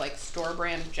bag of, like,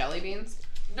 store-brand jelly beans?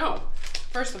 No.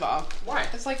 First of all, Why?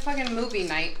 it's like fucking movie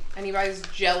night, and he buys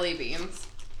jelly beans.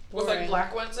 With like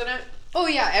black ones in it? Oh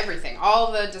yeah, everything.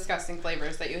 All the disgusting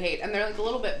flavors that you hate. And they're like a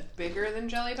little bit bigger than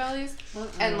Jelly Bellies.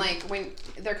 And like when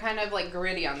they're kind of like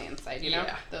gritty on the inside, you know?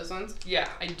 Yeah. Those ones. Yeah,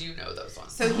 I do know those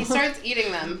ones. So he starts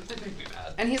eating them. They make me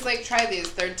mad. And he's like, try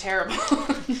these, they're terrible.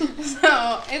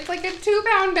 So it's like a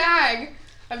 2-pound bag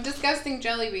of disgusting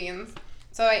jelly beans.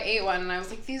 So I ate one and I was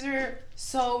like, these are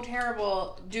so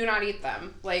terrible. Do not eat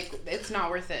them. Like, it's not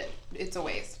worth it. It's a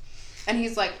waste. And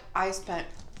he's like, I spent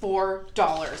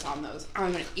 $4 on those.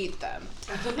 I'm going to eat them.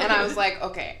 And I was like,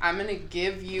 okay, I'm going to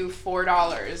give you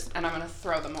 $4 and I'm going to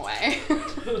throw them away.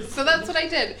 So that's what I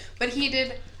did. But he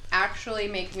did actually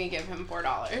make me give him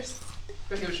 $4.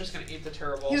 But he was just going to eat the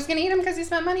terrible. He was going to eat them because he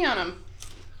spent money on them.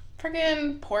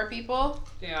 Friggin' poor people.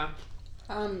 Yeah.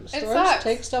 Stores sucks.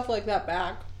 take stuff like that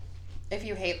back. If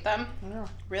you hate them. I don't know.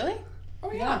 Really?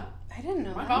 Oh, yeah. I didn't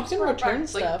know My that. mom's can brought return back,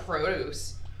 stuff. like,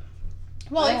 produce.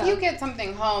 Well, Yeah. if you get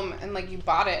something home and, like, you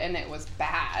bought it and it was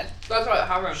bad, That's what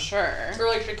happened. sure. Or,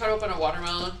 like, she cut open a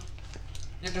watermelon.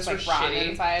 It just Like was rotten shitty.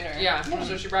 inside, or Yeah.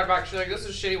 So she brought it back. She's like, this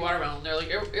is shitty watermelon. They're like,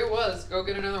 it was. Go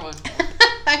get another one.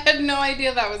 I had no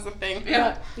idea that was a thing.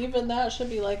 Yeah. But even that should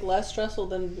be like less stressful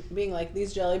than being like,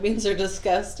 these jelly beans are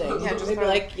disgusting. Yeah, just They'd be throw-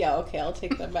 like, yeah, okay, I'll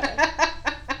take them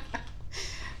back.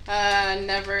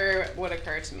 Never would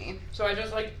occur to me. So I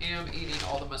just, like, am eating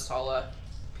all the masala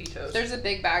pitos. There's a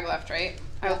big bag left, right?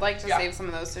 I would like to Yeah. save some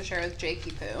of those to share with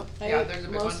Jakey Poo. I Yeah, ate there's a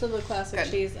big most one. of the classic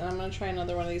Good. cheese, and I'm going to try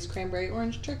another one of these cranberry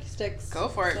orange turkey sticks. Go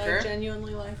for it, I girl.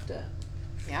 genuinely liked it.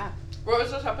 Yeah. What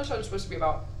was this episode supposed to be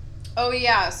about? Oh,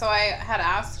 yeah. So I had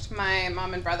asked my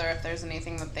mom and brother if there's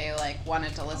anything that they, like,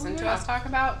 wanted to listen to yeah. us talk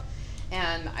about.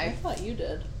 And I I... thought you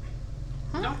did.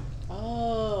 Huh? No.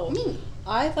 Oh. Me.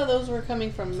 I thought those were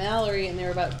coming from Mallory, and they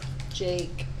were about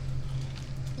Jake.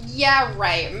 Yeah,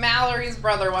 right. Mallory's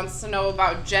brother wants to know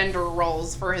about gender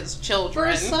roles for his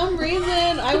children. For some reason,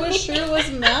 I was sure it was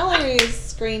Mallory's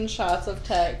screenshots of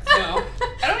text. No.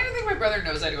 I don't even think my brother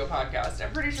knows I do a podcast.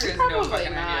 I'm pretty sure he has no Probably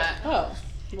fucking not. idea. Oh.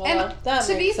 Well, And that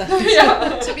to makes be sense.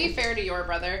 Yeah. to be fair to your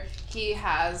brother, he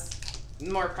has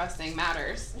more pressing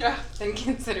matters Yeah. than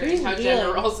considering He's how gender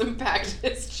dealing. roles impact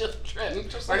his children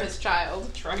Just or like- his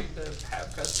child. Trying to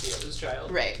have custody of his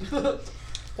child. Right.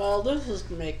 Well,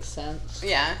 makes sense.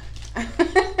 Yeah.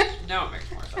 Now it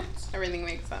makes more sense. Everything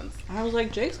makes sense. I was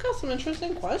like, Jake's got some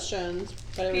interesting questions.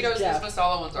 But it was Pitos, Jeff. these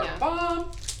masala ones are Yeah.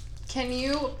 bomb. Can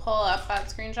you pull up that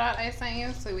screenshot I sent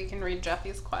you so we can read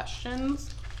Jeffy's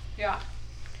questions? Yeah.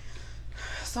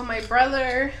 So my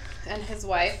brother and his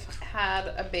wife had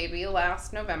a baby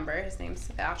last November. His name's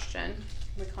Sebastian.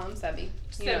 We call him Sebi.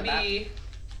 You know that. Sebi.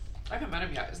 I haven't met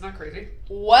him yet. Isn't that crazy?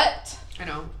 What? I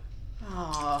know.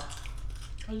 Oh,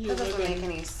 How did you that doesn't live make in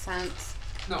any sense.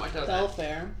 No, it doesn't.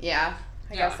 Belfair? Yeah,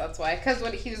 I Yeah. guess that's why. Because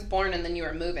when he was born and then you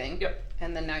were moving. Yep.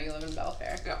 And then now you live in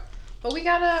Belfair. Yeah. But we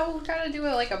gotta do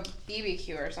like a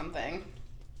BBQ or something.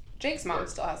 Jake's mom Sure.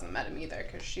 still hasn't met him either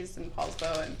because she's in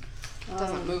Paulsbo and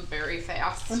doesn't Um, move very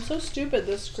fast. I'm so stupid.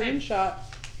 This screenshot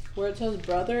where it says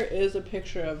brother is a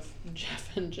picture of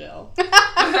Jeff and Jill.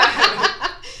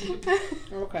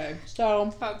 Okay,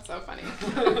 so That's so funny.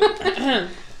 you want me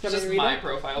Just to read my it?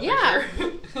 profile Yeah.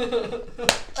 picture.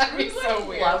 That'd be so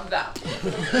weird. Love that.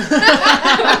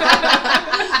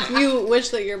 You wish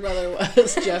that your brother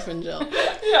was Jeff and Jill.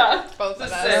 Yeah. Both The of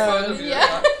same, us. both of you.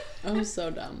 Yeah. I'm so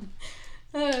dumb.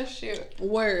 Oh, shoot.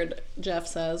 Word, Jeff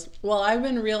says. Well, I've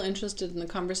been real interested in the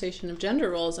conversation of gender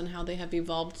roles and how they have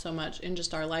evolved so much in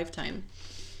just our lifetime.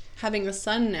 Having a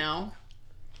son now.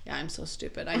 Yeah, I'm so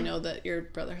stupid. I know that your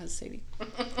brother has Sadie.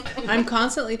 I'm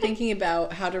constantly thinking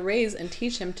about how to raise and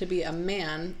teach him to be a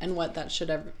man and what that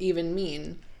should even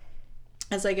mean.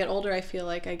 As I get older, I feel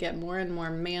like I get more and more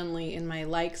manly in my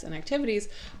likes and activities,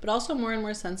 but also more and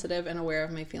more sensitive and aware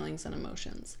of my feelings and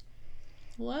emotions.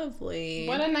 Lovely.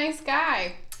 What a nice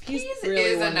guy. He's He really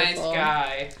is a nice wonderful.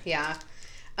 guy. Yeah.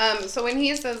 So when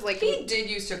he says like He did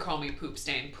used to call me poop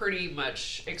stain pretty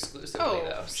much exclusively Oh,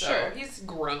 though. So sure. he's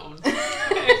grown.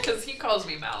 Because he calls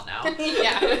me Mal now.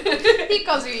 yeah, he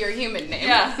calls you your human name.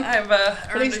 Yeah, I've But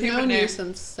earned a he's human known name. you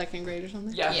since second grade or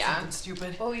something. Yeah, Yeah. something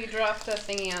stupid. Oh, you dropped a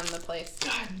thingy on the place.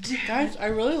 God damn. Guys, I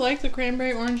really like the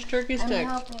cranberry orange turkey stick.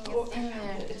 helping. It's in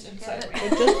there. It's inside me.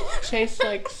 It just tastes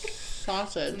like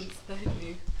sausage.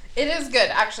 It is good.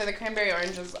 Actually, the cranberry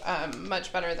orange is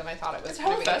much better than I thought it was It's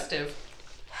going hella to be. festive.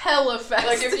 Hella festive.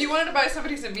 Like if you wanted to buy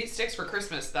somebody some meat sticks for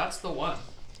Christmas, that's the one.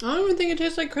 I don't even think it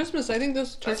tastes like Christmas. I think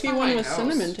this That's turkey not one my with nose.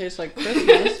 cinnamon tastes like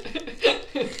Christmas.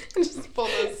 Just pull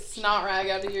the snot rag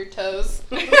out of your toes.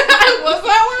 Was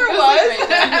that where It was right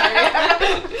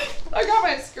down there, I got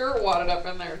my skirt wadded up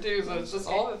in there too, so it's just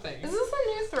all the things. Is this a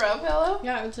new throw pillow?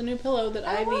 Yeah, it's a new pillow that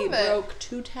I Ivy love it. broke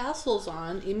 2 tassels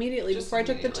on immediately Just before I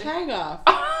took the immediately. tag off.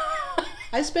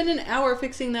 I spent an hour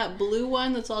fixing that blue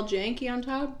one that's all janky on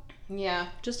top Yeah.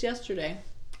 just yesterday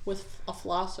with a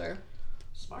flosser.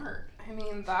 Smart. I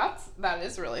mean, that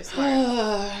is really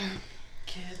smart.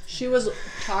 Kids. She was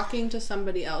talking to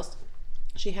somebody else.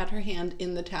 She had her hand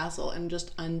in the tassel and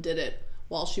just undid it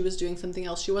while she was doing something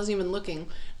else. She wasn't even looking.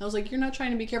 I was like, "You're not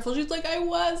trying to be careful." She's like, I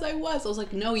was. I was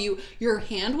like, "No, your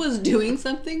hand was doing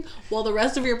something while the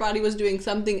rest of your body was doing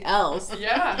something else."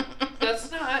 Yeah, that's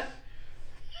not.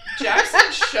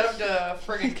 Jackson shoved a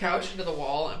friggin' couch into the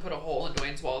wall and put a hole in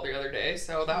Dwayne's wall the other day,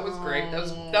 so that was great.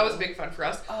 That was big fun for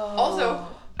us. Also,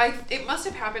 it must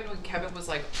have happened when Kevin was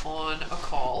like on a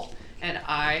call, and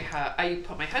I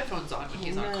put my headphones on when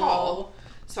he's on a call.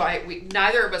 So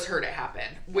neither of us heard it happen,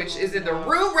 which is in the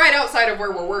room right outside of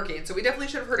where we're working. So we definitely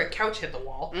should have heard a couch hit the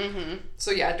wall. Mm-hmm.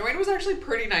 So yeah, Dwayne was actually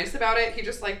pretty nice about it. He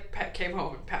just like came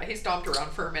home and he stomped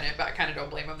around for a minute, but I kind of don't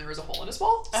blame him. There was a hole in his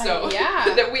wall, so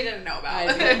yeah. that we didn't know about.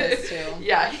 I did this too.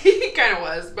 Yeah, he kind of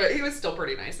was, but he was still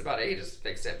pretty nice about it. He just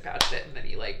fixed it, patched it, and then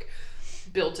he like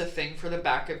built a thing for the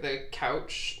back of the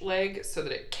couch leg so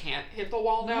that it can't hit the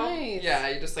wall now. Nice. Yeah,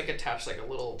 he just like attached like a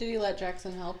little. Did he let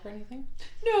Jackson help or anything?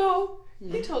 No.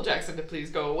 He told Jackson to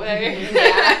please go away.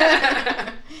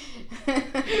 Yeah.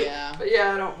 Yeah. But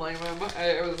yeah, I don't blame him.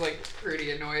 I was like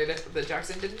pretty annoyed that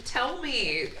Jackson didn't tell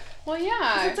me. Well, 'Cause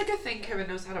yeah. it's like a thing Kevin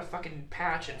knows how to fucking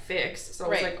patch and fix. So I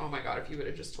was Right. like, oh my god, if you would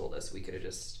have just told us, we could have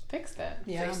just Fixed it.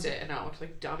 Yeah. fixed it and not looked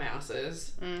like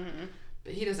dumbasses. Mm-hmm.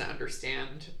 But he doesn't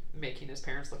understand making his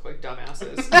parents look like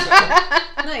dumbasses. So.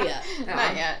 Not yet.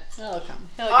 Not yet. That'll come.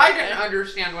 He'll I get didn't there.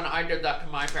 understand when I did that to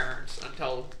my parents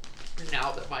until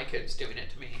now that my kid's doing it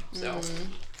to me. So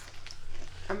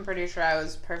I'm pretty sure I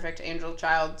was perfect angel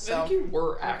child. I So think you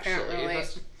were I can't actually. relate.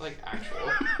 That's like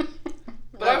actual.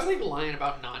 But I was like lying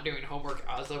about not doing homework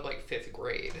as of like 5th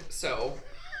grade. So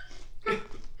you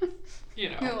You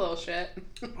know. little shit.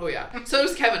 Oh yeah. So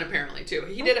does Kevin apparently too.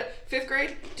 He did 5th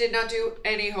grade, did not do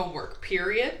any homework,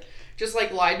 period. Just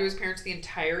like lied to his parents the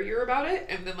entire year about it,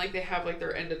 and then like they have like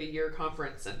their end of the year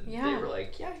conference, and they Yeah. were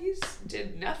like, "Yeah, he's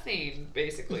did nothing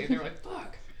basically," and they're like,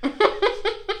 "Fuck."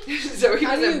 So he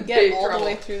How was do you in get big all trouble. the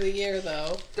way through the year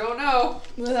though Don't know.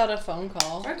 without a phone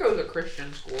call? I go to a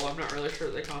Christian school. I'm not really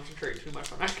sure they concentrate too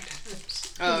much on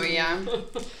academics. Oh yeah.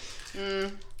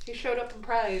 He showed up and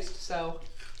prized, so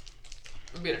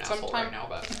I'm being an asshole right now,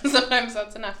 but Sometimes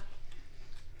that's enough.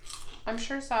 I'm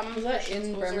sure some Was that Christian in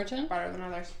schools are Bremerton? better than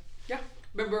others. yeah.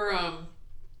 Remember,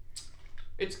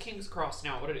 it's King's Cross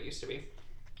now. What did it used to be?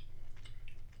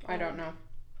 I don't know.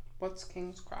 What's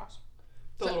King's Cross?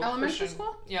 The Is it little elementary Christian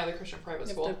school? Yeah, the Christian private You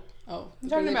have school. to- oh, I'm were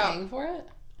talking they about- paying for it?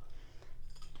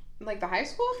 Like the high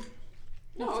school?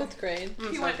 No, No. 5th grade. I'm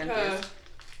He so went confused. to,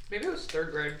 maybe it was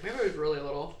 3rd grade. Maybe it was really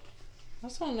little. I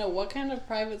just want to know what kind of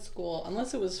private school,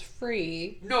 unless it was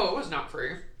free. No, it was not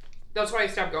free. That's why I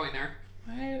stopped going there.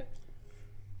 Why?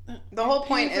 The whole Paying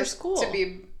point for is school. to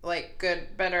be like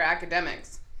better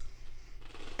academics.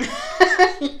 Your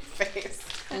face.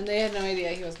 And they had no idea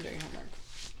he wasn't doing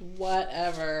homework.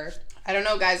 Whatever. I don't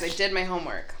know, guys. I did my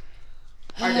homework.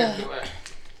 I didn't do it.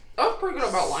 I was pretty good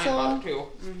about lying about it too.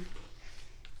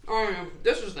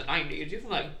 This was the 90s. You can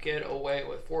like get away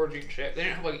with forging shit. They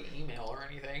didn't have like email or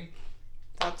anything.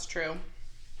 That's true.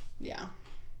 Yeah.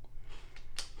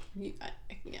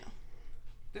 Yeah.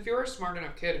 If you were a smart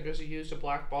enough kid and just used a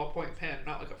black ballpoint pen,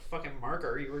 not like a fucking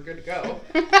marker, you were good to go.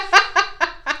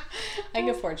 I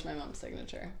could forge my mom's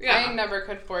signature. Yeah. I never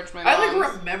could forge my I mom's.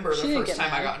 like remember She the didn't first get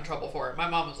time I mad. got in trouble for it. My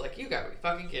mom was like, "You gotta be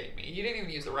fucking kidding me! You didn't even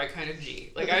use the right kind of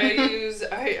G." Like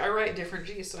I write different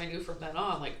G's, so I knew from then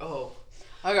on, like, oh,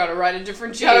 I gotta write a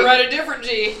different G. you gotta write a different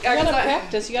G. You gotta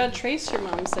practice. You gotta trace your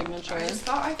mom's signature. I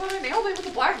thought I nailed it with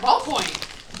a black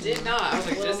ballpoint. Did not. I was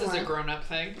like, Little this is a more. grown-up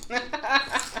thing.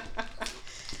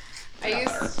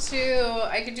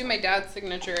 I could do my dad's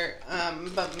signature,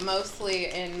 but mostly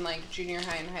in like junior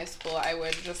high and high school, I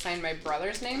would just sign my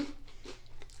brother's name.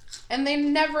 And they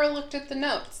never looked at the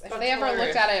notes. If That's they ever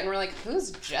hilarious. looked at it and were like,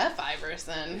 "Who's Jeff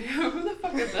Iverson?" Who the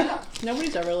fuck is that?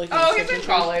 Nobody's ever looked at Oh, his he's in signature.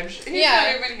 college. He's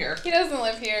Yeah. not even here. He doesn't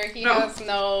live here. He No. has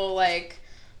no like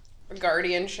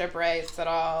guardianship rights at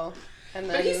all. And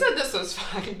then But he said this was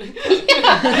fine.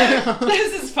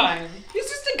 This is fine. He's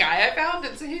just a guy I found,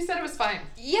 and so he said it was fine.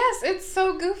 yes, it's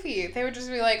so goofy. They would just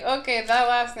be like, "Okay, that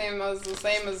last name was the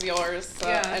same as yours, so,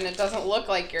 Yeah. and it doesn't look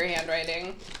like your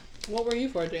handwriting." What were you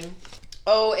forging?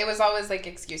 Oh, it was always like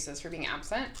excuses for being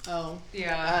absent. Oh.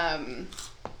 Yeah.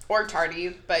 Or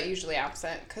tardy, but usually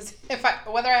absent. Because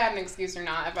whether I had an excuse or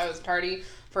not, if I was tardy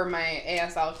for my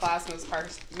ASL class,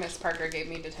 Miss Parker gave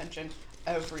me detention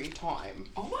every time.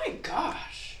 Oh my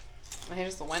gosh. I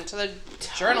just went to the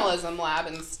journalism lab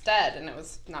instead, and it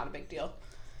was not a big deal.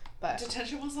 But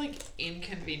Detention was like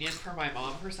inconvenient for my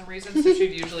mom for some reason, so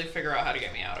she'd usually figure out how to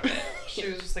get me out of it. She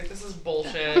was just like, "This is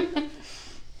bullshit."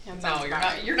 No,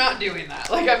 you're not doing that.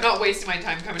 Like, I'm not wasting my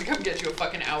time coming to come get you a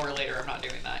fucking hour later. I'm not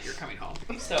doing that. You're coming home.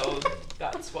 So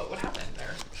that's what would happen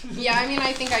there. Yeah, I mean,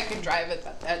 I think I could drive it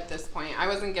at this point. I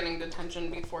wasn't getting detention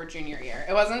before junior year.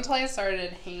 It wasn't until I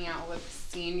started hanging out with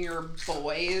senior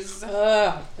boys,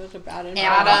 Ugh, that's a bad environment.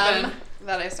 Adam,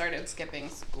 that I started skipping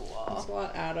That's school. a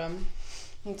lot, Adam.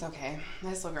 It's okay.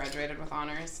 I still graduated with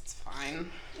honors. It's fine.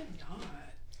 I did not.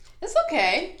 It's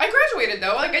okay. I graduated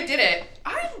though. Like, I did it.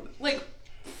 I'm like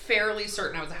fairly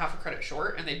certain I was a half a credit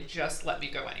short, and they just let me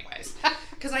go anyways.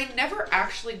 Because I never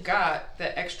actually got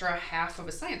the extra half of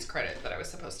a science credit that I was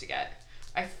supposed to get.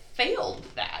 I failed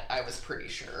that, I was pretty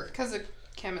sure. Because of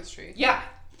chemistry. Yeah.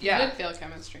 You did fail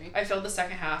chemistry. I failed the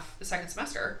second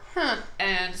semester. Huh.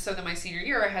 And so then my senior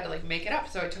year, I had to like make it up.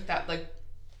 So I took that like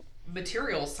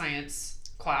material science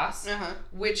class,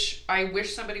 which I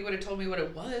wish somebody would have told me what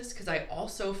it was, because I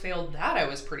also failed that, I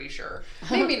was pretty sure.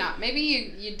 Maybe not. Maybe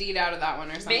you D'd out of that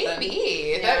one or something.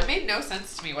 Maybe. Yeah. That made no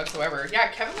sense to me whatsoever. Yeah,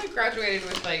 Kevin like graduated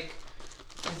with like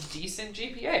a decent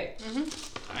GPA.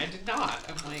 I did not.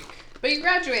 I'm like... But you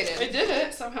graduated. I did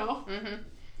it somehow.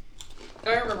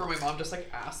 I remember my mom just like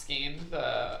asking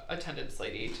the attendance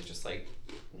lady to just like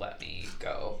let me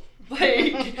go.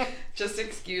 Like, just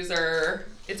excuse her.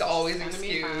 It's always It's gonna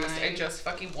be excused. fine. I just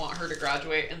fucking want her to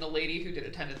graduate. And the lady who did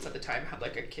attendance at the time had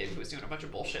like a kid who was doing a bunch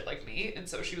of bullshit like me. And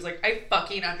so she was like, I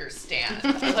fucking understand.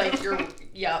 Like,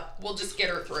 we'll just get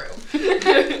her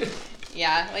through.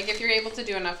 Yeah, like if you're able to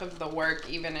do enough of the work,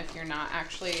 even if you're not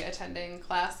actually attending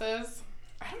classes.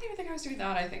 I don't even think I was doing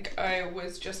that. I think I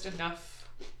was just enough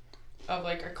of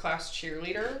like a class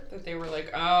cheerleader that they were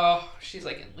like, oh, she's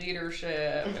like in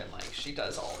leadership and like she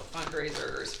does all the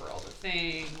fundraisers for all the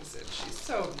things and she's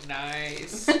so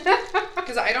nice.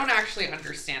 Because I don't actually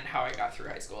understand how I got through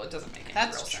high school. It doesn't make any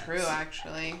real sense. That's true,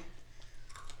 actually.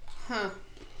 Huh.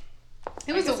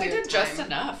 It I was a guess I weird did just time.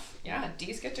 enough. Yeah,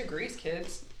 D's get degrees,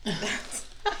 kids.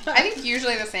 I think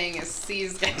usually the saying is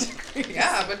C's get degrees.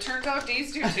 Yeah, but turns out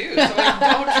D's do too. So like,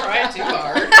 don't try too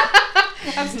hard.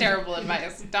 That's terrible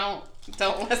advice.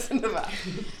 Don't listen to that.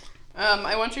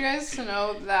 I want you guys to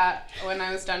know that when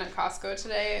I was done at Costco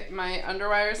today, my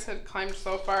underwires had climbed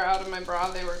so far out of my bra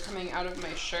they were coming out of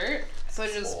my shirt. So I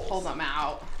just pulled them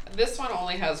out. This one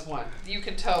only has one. You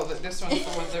can tell that this one's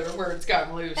the one where it's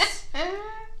gotten loose.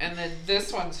 And then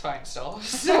this one's fine still.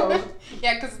 So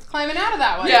Yeah, because it's climbing out of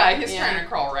that one. yeah, he's trying to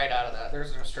crawl right out of that.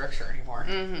 There's no structure anymore.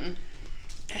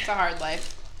 It's a hard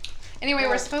life. Anyway,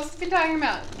 we're supposed to be talking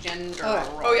about gender roles.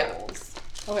 Oh, yeah.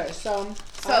 Okay, so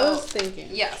I So- was thinking.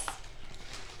 Yes.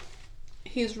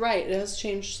 He's right. It has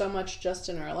changed so much just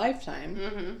in our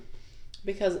lifetime.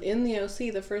 Because in the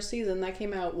OC, the first season, that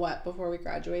came out, before we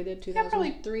graduated?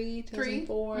 2003,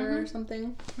 2004 or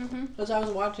something? Because I was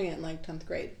watching it in, 10th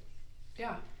grade.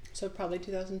 Yeah. So probably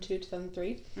 2002,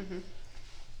 2003.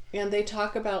 And they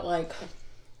talk about,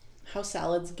 how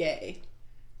Salad's gay.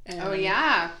 And, Oh,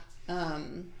 yeah.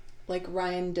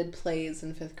 Ryan did plays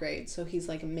in 5th grade, so he's,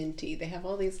 minty. They have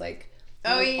all these, Oh,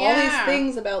 all these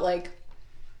things about,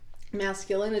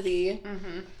 masculinity.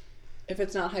 If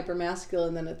it's not hyper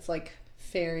masculine, then it's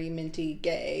fairy, minty,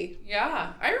 gay.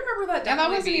 Yeah. I remember that Yeah, that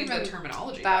definitely wasn't being even the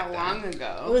terminology that back long then. It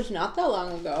ago. was not that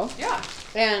long ago. Yeah.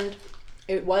 And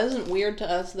it wasn't weird to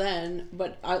us then,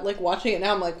 but I watching it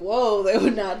now, I'm like, whoa, they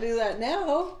would not do that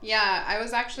now. Yeah, I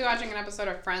was actually watching an episode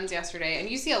of Friends yesterday, and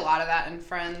you see a lot of that in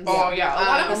Friends. Oh, yeah. A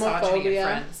lot of misogyny in homophobia.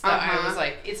 Friends that I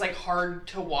was it's hard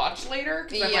to watch later.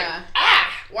 Because I'm Yeah.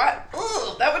 what?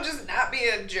 Ugh, that would just not be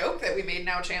a joke that we made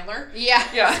now, Chandler. Yeah.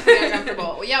 Yeah. It's really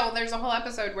uncomfortable. Well, yeah, there's a whole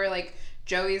episode where,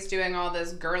 Joey's doing all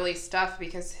this girly stuff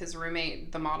because his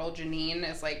roommate, the model Janine,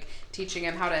 is, teaching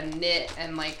him how to knit,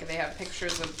 and, they have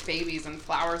pictures of babies and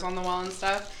flowers on the wall and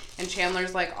stuff, and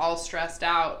Chandler's, all stressed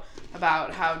out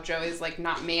about how Joey's,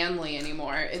 not manly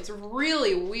anymore. It's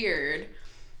really weird.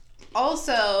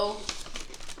 Also,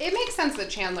 it makes sense that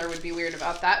Chandler would be weird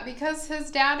about that because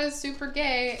his dad is super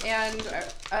gay and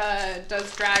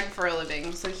does drag for a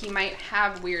living, so he might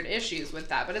have weird issues with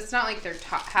that. But it's not like they're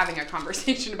having a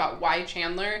conversation about why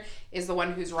Chandler is the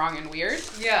one who's wrong and weird.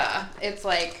 Yeah. It's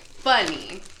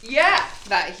funny Yeah.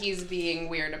 that he's being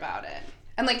weird about it.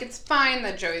 And it's fine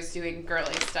that Joey's doing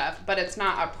girly stuff, but it's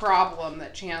not a problem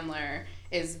that Chandler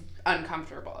is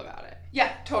uncomfortable about it.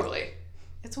 Yeah, totally.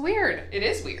 It's weird. It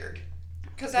is weird.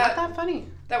 Because Not that funny.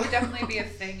 that would definitely be a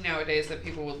thing nowadays that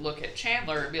people would look at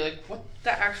Chandler and be like, what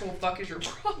the actual fuck is your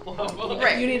problem?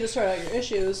 Right. You need to sort out your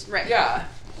issues. Right. Yeah.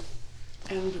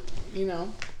 And, you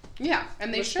know, Yeah,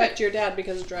 and they respect should. your dad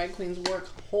because drag queens work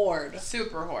hard.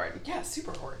 Super hard. Yeah,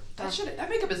 super hard. That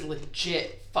makeup is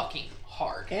legit fucking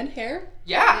hard. And hair.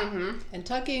 Yeah. Mm-hmm. And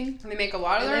tucking. And they make a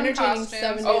lot of And their own entertaining costumes.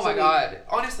 7 Oh days my a week. god.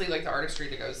 Honestly, like the artistry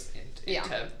that goes into Yeah.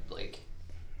 like,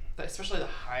 especially the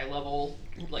high level,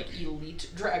 like elite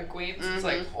drag queens, it's Mm-hmm.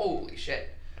 like, holy shit.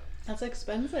 That's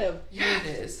expensive. Yeah, it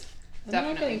is. I'm not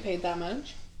Definitely. getting paid that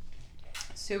much.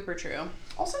 Super true.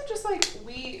 Also, just like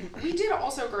we did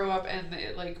also grow up in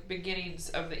the like beginnings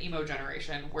of the emo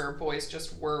generation where boys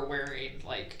just were wearing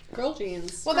like Girl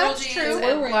jeans. Well, girl that's jeans true.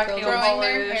 We're and wearing black girl nail jeans. Growing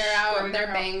their polish, hair out, growing their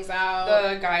hair bangs out.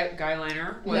 The guy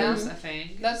liner was a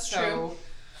thing. That's So, true.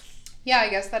 Yeah, I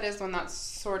guess that is when that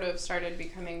sort of started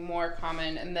becoming more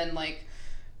common, and then like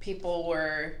people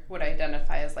would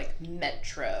identify as like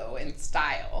metro in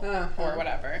style or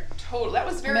whatever. Totally. That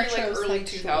was very like early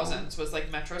Metrosexual. 2000s was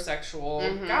like metrosexual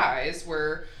Mhm. guys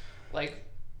were like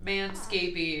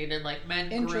manscaping and like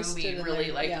men Interested grooming in really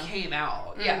their- like yeah. came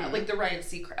out. Yeah, Mhm. like the Ryan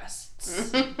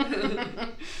Seacrests.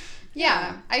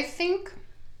 Yeah, I think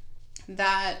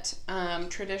that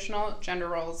traditional gender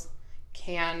roles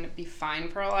can be fine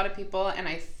for a lot of people, and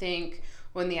I think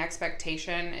when the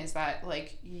expectation is that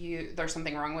like there's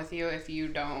something wrong with you if you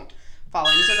don't fall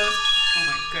into those Oh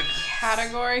my goodness.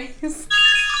 categories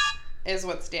is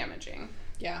what's damaging.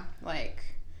 Yeah. Like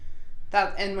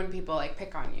that, and when people like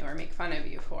pick on you or make fun of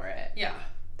you for it, Yeah.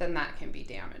 then that can be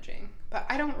damaging. But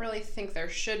I don't really think there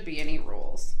should be any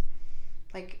rules.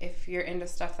 Like if you're into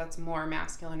stuff that's more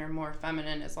masculine or more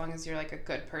feminine, as long as you're like a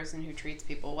good person who treats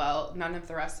people well, none of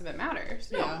the rest of it matters.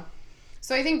 Yeah.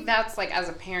 So I think that's like, as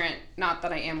a parent, not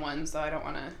that I am one, so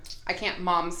I can't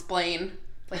mom-splain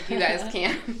like you guys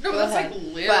can. No, Go that's ahead. like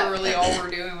literally all we're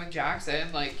doing with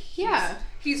Jackson. Like Yeah.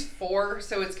 he's 4,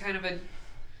 so it's kind of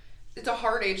it's a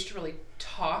hard age to really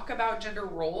talk about gender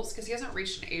roles because he hasn't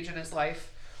reached an age in his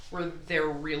life where they're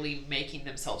really making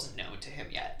themselves known to him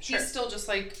yet. Sure. He's still just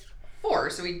like 4,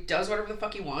 so he does whatever the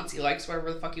fuck he wants. He likes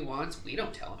whatever the fuck he wants. We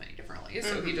don't tell him any differently.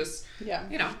 So he just, Yeah.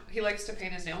 you know, he likes to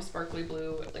paint his nails sparkly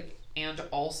blue, like, and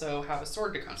also have a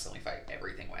sword to constantly fight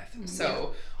everything with.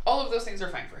 So all of those things are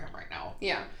fine for him right now.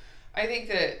 Yeah. I think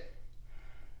that,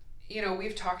 you know,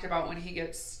 we've talked about when he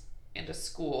gets into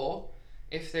school,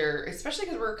 if they're, especially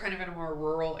because we're kind of in a more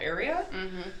rural area,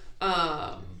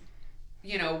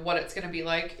 you know, what it's going to be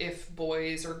like if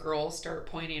boys or girls start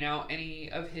pointing out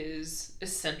any of his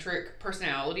eccentric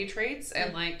personality traits.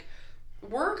 And like,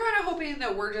 we're kind of hoping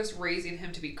that we're just raising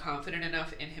him to be confident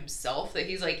enough in himself that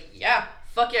he's like, yeah,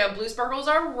 fuck yeah, blue sparkles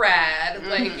are rad.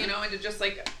 Like, you know, and to just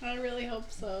like I really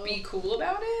hope so. be cool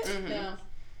about it. Yeah.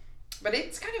 But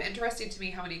it's kind of interesting to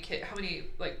me how many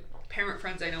like parent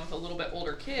friends I know with a little bit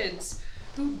older kids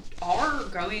who are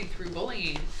going through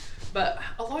bullying, but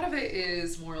a lot of it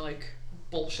is more like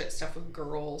bullshit stuff with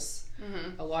girls.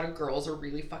 A lot of girls are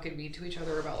really fucking mean to each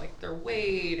other about like their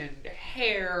weight and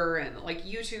hair, and like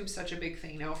YouTube's such a big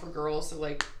thing now for girls. So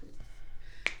like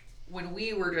when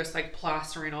we were just like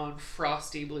plastering on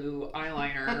frosty blue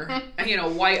eyeliner, you know,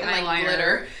 white And, like, eyeliner,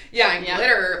 glitter. yeah, and Yeah.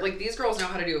 glitter. Like these girls know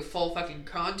how to do a full fucking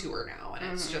contour now,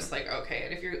 and it's just like okay.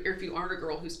 And if you aren't a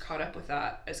girl who's caught up with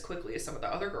that as quickly as some of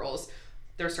the other girls,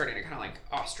 they're starting to kind of like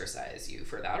ostracize you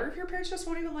for that. Or if your parents just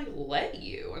won't even like let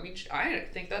you. I mean, I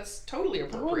think that's totally I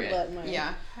would appropriate. let my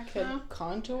Yeah. kid no.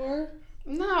 contour.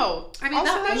 No. I mean,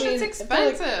 also, that- that I shit's mean, I feel like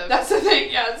expensive. That's the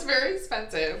thing. Yeah, it's very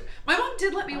expensive. My mom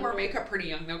did let me wear Under- makeup pretty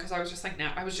young though, because I was just like,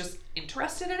 I was just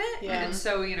interested in it. Yeah. And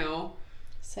so, you know,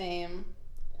 Same.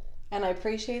 And I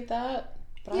appreciate that.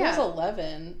 But I Yeah. was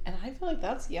 11, and I feel like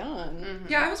that's young.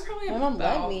 yeah, I was probably My mom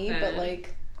about let me, then. but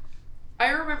like, I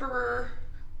remember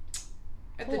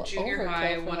at the Little junior overkill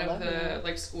high, for one an of the 11-year-old.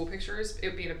 like school pictures,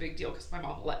 it being a big deal because my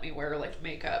mom let me wear like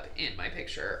makeup in my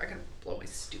picture. I can blow my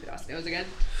stupid ass nose again.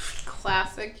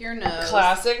 Classic your nose.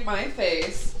 Classic my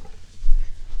face.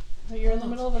 you're in the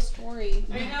middle of a story.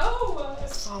 I know.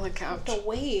 On the You couch. have to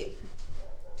wait.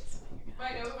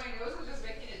 My nose is just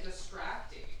making it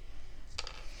distracting.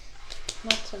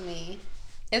 Not to me.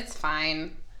 It's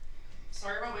fine.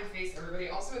 Sorry about my face, everybody.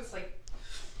 Also, it's like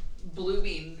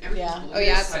blooming. Everything's Yeah. blooming Oh,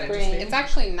 yeah, this side. It just spring. made It's me-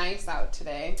 actually nice out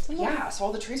today. yeah, so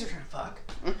all the trees are trying to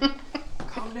fuck.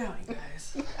 Calm down, you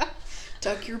guys.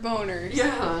 Tuck your boners.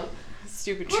 Yeah.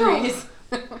 Stupid Well, trees.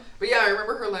 But yeah, I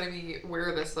remember her letting me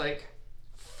wear this like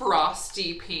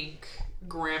frosty pink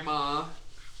grandma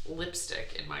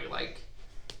lipstick in my like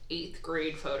 8th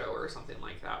grade photo or something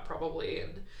like that, probably.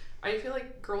 And I feel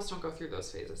like girls don't go through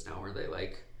those phases now where they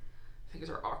like things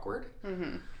are awkward.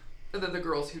 Mm-hmm. And then the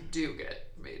girls who do get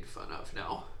made fun of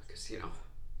now, because there's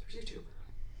YouTube,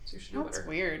 so you should know That's better.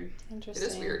 weird. Interesting.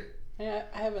 It is weird. I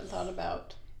haven't thought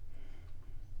about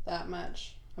that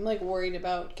much. I'm like worried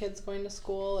about kids going to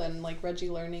school and like Reggie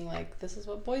learning like this is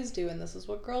what boys do and this is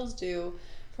what girls do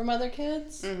from other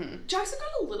kids. Mm-hmm. Jackson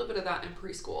got a little bit of that in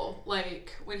preschool.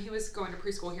 Like when he was going to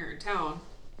preschool here in town,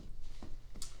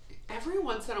 every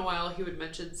once in a while he would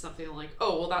mention something like,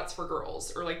 "Oh, well, that's for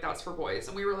girls," or like "That's for boys,"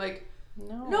 and we were like,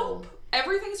 No. "Nope,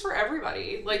 everything's for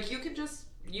everybody. Like you can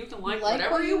like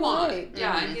whatever what you you want." like.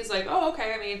 Yeah, Mhm. and he's like, "Oh,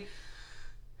 okay." I mean,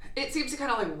 it seems to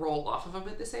kind of like roll off of him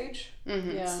at this age.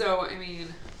 Mm-hmm. Yeah. So I mean,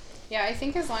 Yeah, I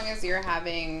think as long as you're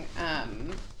having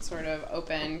sort of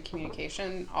open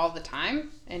communication all the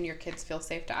time and your kids feel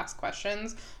safe to ask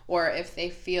questions, or if they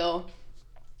feel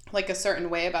like a certain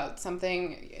way about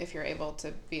something, if you're able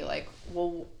to be like,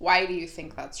 well, why do you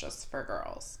think that's just for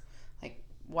girls? Like,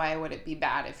 why would it be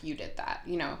bad if you did that?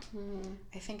 You know,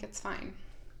 I think it's fine.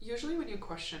 usually when you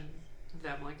question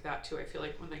them like that too, I feel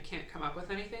like when they can't come up with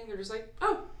anything, they're just like,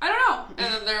 "Oh, I don't know,"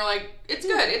 and then they're like, "It's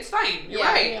good, it's fine, you're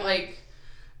Yeah, right." yeah. Like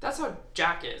that's how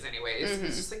Jack is, anyways. Mhm.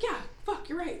 He's just like, "Yeah, fuck,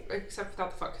 you're right," except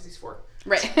without the fuck because he's 4.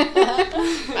 Right.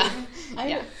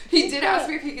 Yeah. He did ask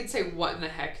me if he could say "what in the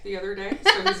heck" the other day,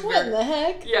 so he's What in very the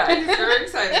heck? yeah, he's very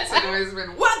excited. So now he's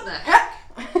been "what in the heck."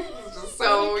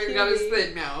 So he's got his cutie.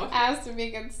 thing now. Asked if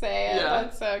he could say it. Yeah.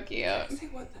 That's so cute. Can I say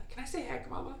what? Can I say heck,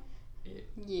 Mama? Yeah,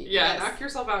 Yes. knock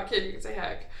yourself out, kid. You can say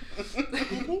heck.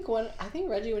 I think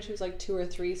Reggie when she was like 2 or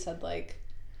 3 said like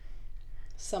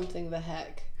something the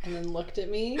heck and then looked at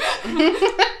me.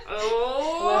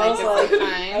 Oh, And I was Like it's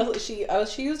like, fine.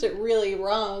 she used it really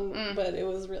wrong, Mm. but it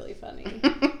was really funny.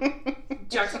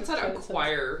 Jackson said That's what it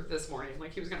acquire this morning.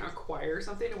 Like he was going to acquire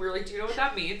something. And we were like, "Do you know what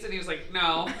that means?" And he was like,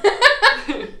 "No."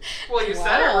 Well, you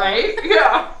said it Wow. right.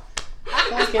 Yeah.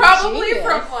 Like It's a probably genius.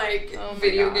 from like Oh my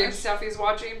video gosh. game stuff he's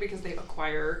watching because they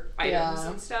acquire items Yeah.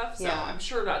 and stuff. So Yeah. I'm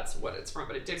sure that's what it's from,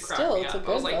 but it did crack Still, me it's a up.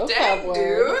 I was good like, vocab "Dang, word."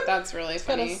 dude." That's really It's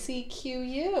got a funny.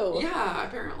 CQU. Yeah,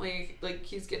 apparently, like,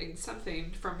 he's getting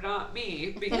something from not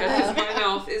me because my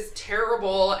mouth is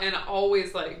terrible and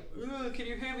always like, "Ugh, can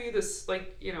you hand me this,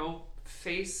 like,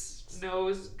 face,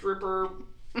 nose, dripper?"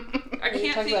 I Are you can't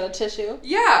talking think. about a tissue?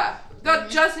 Yeah, that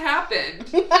just happened.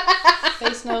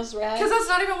 Face, nose, rag? Because that's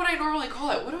not even what I normally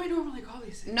call it. What do I normally call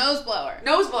these things? Nose blower.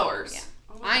 Nose blowers. Yeah.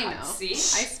 Oh my I God, know. See? I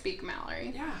speak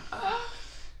Mallory. Yeah.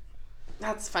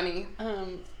 That's funny.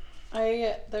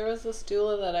 There was this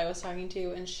doula that I was talking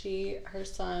to, and her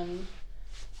son,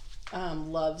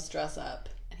 loves dress up,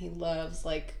 and he loves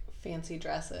like fancy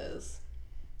dresses,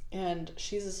 and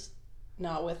she's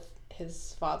not with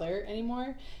his father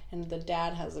anymore, and the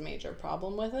dad has a major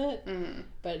problem with it, Mm-hmm.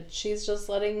 but she's just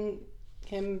letting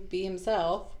him be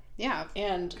himself, Yeah.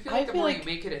 and I feel like the more you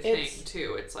make it a thing,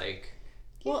 too, it's like,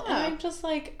 well, and Yeah. I'm just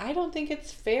like, I don't think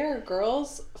it's fair.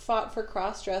 Girls fought for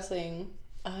cross-dressing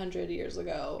 100 years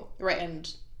ago. Right.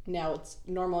 And now it's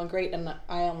normal and great, and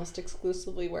I almost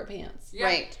exclusively wear pants. yeah.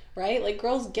 Right. Right? Like,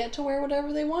 girls get to wear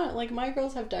whatever they want. Like, my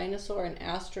girls have dinosaur and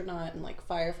astronaut and, like,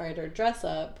 firefighter dress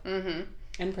up Mm-hmm.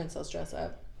 and princess dress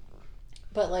up.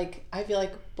 But, like, I feel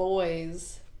like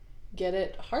boys get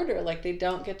it harder. Like, they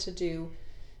don't get to do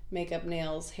makeup,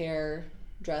 nails, hair,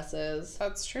 dresses.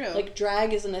 That's true. Like,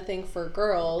 drag isn't a thing for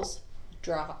girls.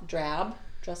 Drab,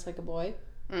 dress like a boy.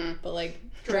 Mm. But, like,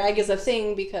 drag is a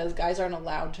thing because guys aren't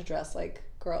allowed to dress like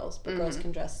girls, but girls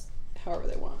can dress however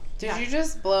they want. Did you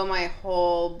just blow my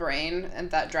whole brain and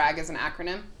that drag is an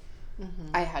acronym? Mm-hmm.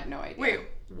 I had no idea. Wait,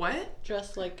 what?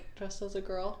 Dress as a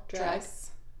girl. Drag.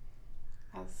 Dress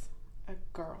as a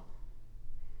girl.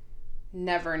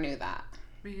 Never knew that.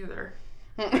 Me either.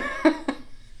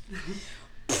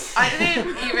 I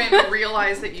didn't even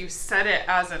realize that you said it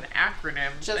as an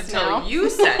acronym Just until now? you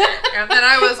said it. And then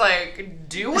I was like,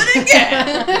 do it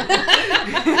again.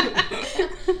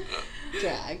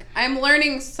 Drag. I'm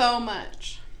learning so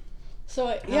much. So,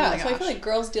 my yeah, so I gosh. feel like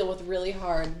girls deal with really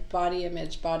hard body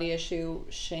image, body issue,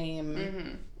 shame Mm-hmm.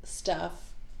 stuff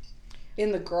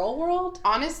in the girl world.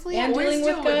 Honestly, And Boys dealing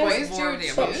with deal guys. boys more do of the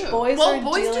too. emotion. Boys well, are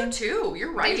boys dealing- do too.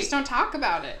 You're right. They just don't talk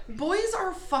about it. Boys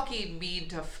are fucking mean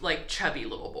to like chubby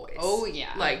little boys. Oh, yeah.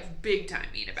 Like big time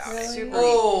mean about it. Really?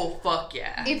 Oh fuck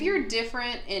yeah. If you're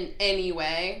different in any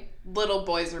way, little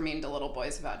boys are mean to little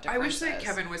boys about I wish differences.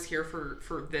 that Kevin was here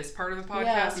for this part of the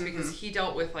podcast Yeah. because he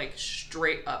dealt with like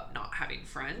straight up not having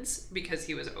friends because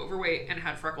he was overweight and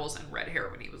had freckles and red hair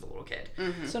when he was a little kid.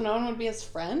 So no one would be his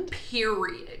friend?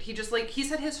 Period. He just like he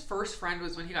said his first friend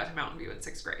was when he got to Mountain View in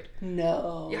 6th grade.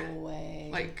 No Yeah. way.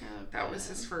 Like Oh, that was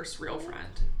his first real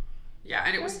friend. Yeah,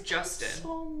 and it was Justin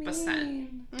So Bassett.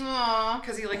 mean. Aww.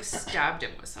 Because he, like, stabbed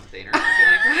him with something or something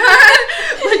like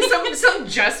that. Like, some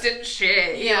Justin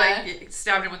shit. He, Yeah. like,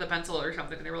 stabbed him with a pencil or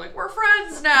something, and they were like, we're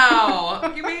friends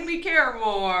now. You made me care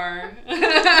more.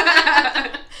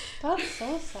 That's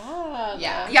so sad.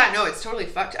 Yeah. Yeah, no, it's totally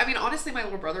fucked. I mean, honestly, my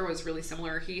little brother was really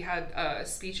similar. He had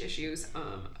speech issues.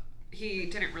 He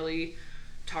didn't really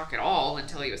talk at all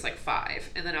until he was like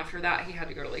 5, and then after that he had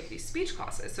to go to like these speech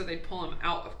classes, so they'd pull him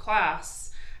out of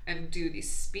class and do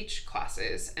these speech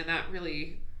classes, and that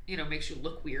really, you know, makes you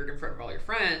look weird in front of all your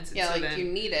friends. And Yeah, so like then, you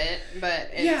need it, but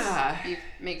it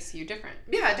makes you different.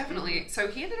 yeah, definitely. So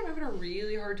he ended up having a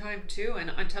really hard time too, and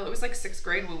until it was like 6th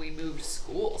grade when we moved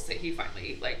schools that he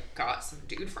finally like got some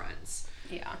dude friends.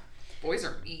 Yeah. Boys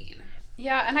are mean.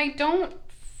 Yeah, and I don't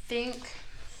think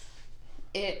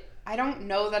I don't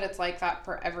know that it's like that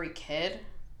for every kid.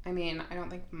 I mean, I don't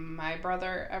think my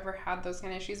brother ever had those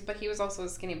kind of issues, but he was also a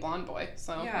skinny blonde boy,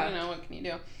 so, Yeah. you know, what can you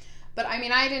do? But, I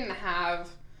mean, I didn't have,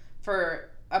 for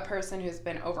a person who's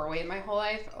been overweight my whole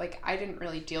life, like, I didn't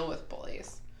really deal with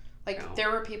bullies. Like, No. there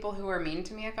were people who were mean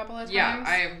to me a couple of times. Yeah,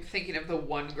 I am thinking of the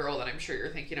one girl that I'm sure you're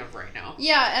thinking of right now.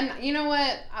 Yeah, and you know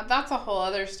what? That's a whole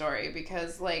other story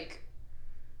because, like,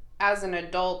 as an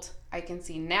adult, I can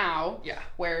see now Yeah.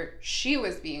 where she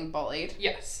was being bullied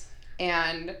Yes.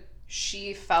 and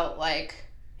she felt like,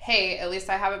 hey, at least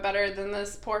I have it better than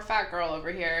this poor fat girl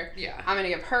over here. Yeah. I'm going to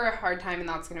give her a hard time and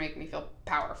that's going to make me feel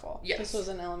powerful. Yes. This was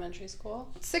in elementary school.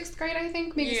 6th grade, I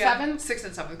think, maybe Yeah. 7th. 6th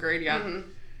and 7th grade, yeah. Mhm.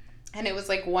 And it was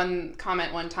like one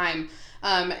comment one time.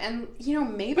 And, you know,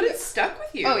 maybe... But it stuck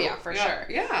with you. Oh, yeah, for sure.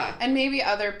 Yeah. And maybe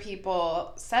other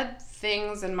people said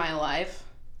things in my life,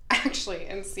 actually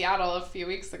in Seattle a few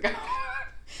weeks ago.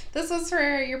 This was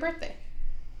for your birthday,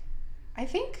 I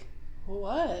think.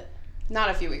 What? Not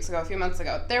a few weeks ago, a few months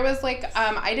ago. There was like,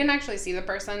 I didn't actually see the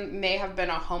person, may have been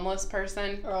a homeless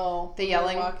person. Oh, The we were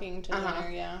yelling. walking to Uh-huh.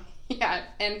 dinner, yeah. Yeah,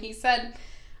 and he said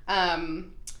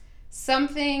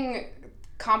something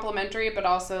complimentary, but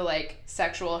also like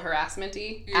sexual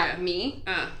harassment-y Yeah. at me.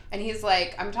 And he's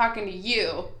like, I'm talking to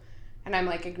you. And I'm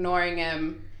like ignoring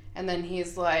him. And then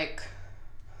he's like,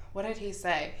 what did he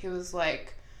say? He was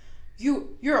like,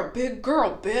 you're a big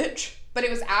girl, bitch. But it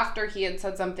was after he had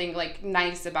said something like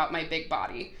nice about my big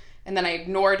body. And then I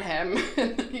ignored him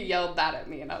and he yelled that at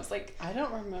me. And I was like, I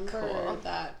don't remember Cool.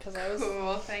 that because I was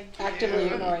Cool, thank you. actively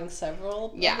ignoring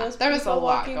several yeah, of those there was a people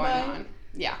lot walking going by. on.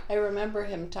 Yeah. I remember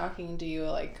him talking to you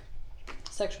like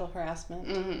sexual harassment.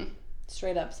 Mm-hmm.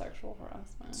 Straight up sexual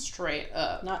harassment. Straight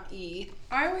up. Not E.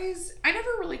 I never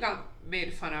really got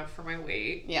made fun of for my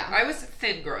weight. Yeah. I was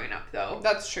thin growing up, though.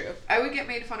 That's true. I would get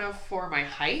made fun of for my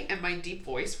height and my deep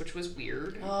voice, which was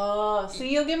weird. Oh,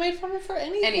 see, you'll get made fun of for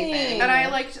anything. Anything. And I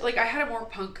liked, like, I had a more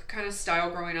punk kind of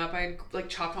style growing up. I like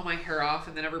chopped all my hair off,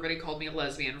 and then everybody called me a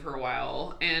lesbian for a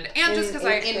while. And just because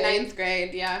In 9th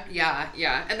grade, yeah.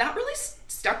 yeah. And that really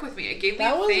stuck with me. It gave me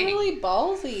That a was thing. really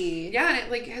ballsy. Yeah, and it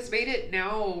like has made it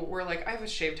now where like I have a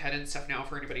shaved head and stuff now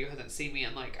for anybody who hasn't seen me,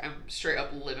 and like I'm straight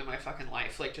up living my fucking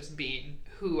life, like just being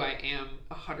who I am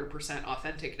 100%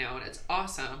 authentic now, and it's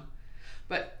awesome.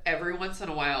 But every once in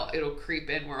a while it'll creep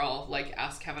in where I'll like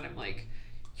ask Kevin, I'm like,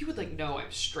 you would like know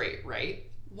I'm straight, right?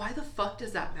 Why the fuck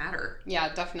does that matter? Yeah,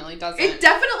 it definitely doesn't. It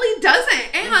definitely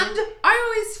doesn't. And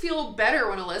I always feel better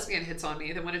when a lesbian hits on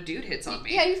me than when a dude hits on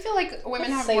me. Yeah, you feel like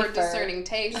women have more Safer. discerning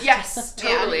taste. Yes,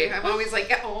 Yeah. totally. I'm always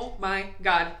like, oh my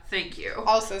god, thank you.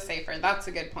 Also safer. That's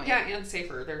a good point. Yeah, and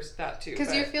safer. There's that too. Because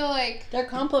but you feel like They're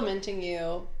complimenting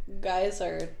you. Guys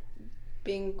are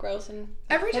being gross and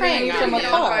every hitting time you you from get a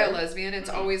yelled by a car. lesbian, it's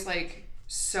always like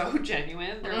so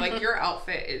genuine. They're like, your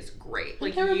outfit is great.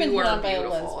 Like never been you hit are on by a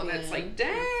beautiful, and it's lesbian. like,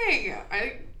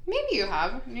 dang. maybe you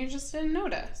have, and you just didn't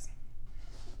notice.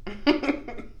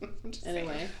 Just saying.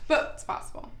 Anyway, But It's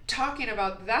possible. talking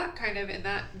about that kind of in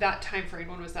that time frame,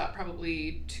 when was that?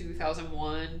 Probably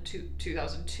 2001 to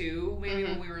 2002, maybe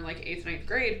when we were in like 8th, 9th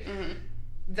grade. Mhm.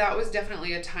 That was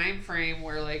definitely a time frame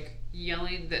where like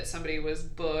yelling that somebody was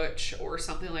butch or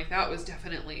something like that was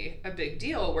definitely a big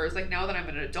deal. Whereas like now that I'm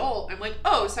an adult, I'm like,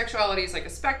 oh, sexuality is like a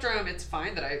spectrum. It's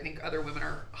fine that I think other women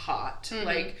are hot. Mhm.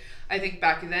 Like I think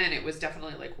back then it was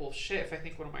definitely like, well, shit, if I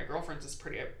think one of my girlfriends is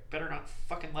pretty, I better not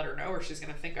fucking let her know or she's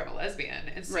gonna think I'm a lesbian,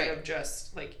 instead Right. of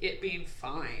just like it being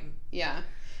fine. Yeah.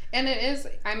 And it is,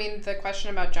 I mean, the question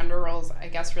about gender roles, I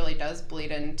guess, really does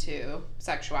bleed into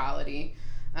sexuality.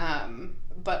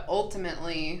 But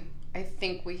ultimately, I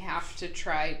think we have to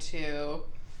try to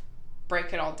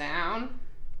break it all down,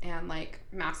 and like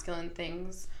masculine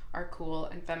things are cool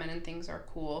and feminine things are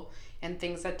cool, and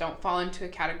things that don't fall into a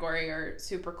category are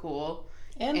super cool,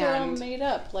 And they're all made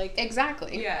up. Like,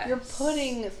 exactly. Yeah. you're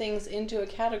putting things into a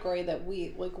category that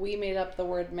we made up the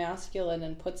word masculine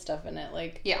and put stuff in it.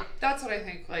 Like, Yeah. That's what I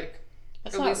think, like,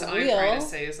 that's at not least I'm real. trying to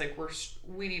say is, like,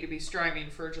 we need to be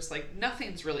striving for just, like,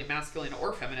 nothing's really masculine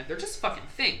or feminine. They're just fucking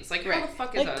things. Like, how the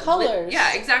fuck is Like a... colors.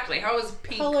 Yeah, exactly. How is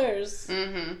pink, Colors.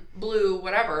 Mm-hmm. blue,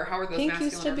 whatever, how are those Pink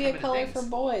masculine used to or be a feminine color things? for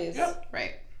boys. Yep.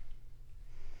 Right.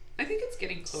 I think it's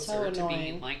getting closer So to being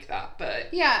annoying. like that,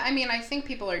 but... Yeah, I mean, I think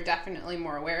people are definitely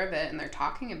more aware of it and they're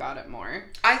talking about it more.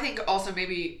 I think also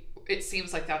maybe it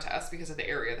seems like that to us because of the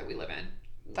area that we live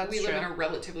in. We live in a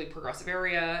relatively progressive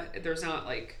area. There's not,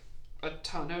 like, a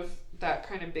ton of that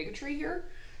kind of bigotry here.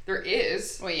 There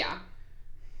is. Well, yeah.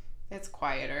 It's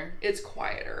quieter. It's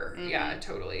quieter. Mm-hmm. Yeah,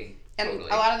 totally. And totally.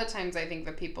 a lot of the times I think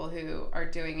the people who are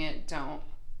doing it don't,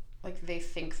 like, they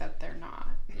think that they're not.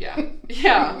 Yeah.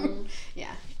 Yeah.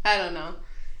 Yeah. I don't know.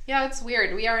 Yeah, it's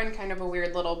weird. We are in kind of a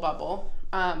weird little bubble.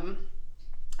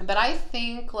 But I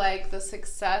think, like, the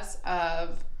success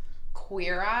of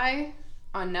Queer Eye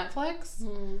on Netflix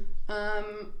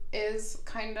is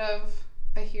kind of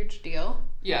a huge deal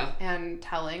Yeah. and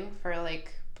telling for,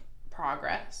 like,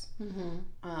 progress.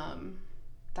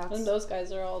 That's And those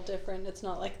guys are all different. It's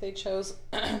not like they chose,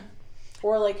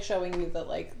 or like showing you that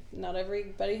like not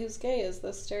everybody who's gay is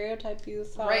the stereotype you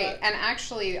thought. right. And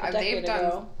actually, they've decade done,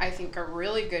 ago. I think, a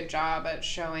really good job at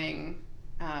showing,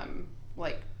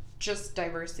 like, just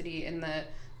diversity in the,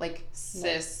 like,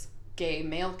 cis gay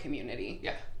male community.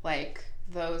 Yeah. Like,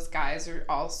 those guys are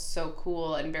all so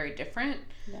cool and very different.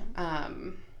 Yeah.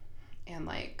 And,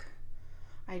 like,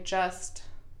 I just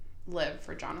live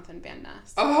for Jonathan Van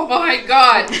Ness. Oh my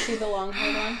god. See the long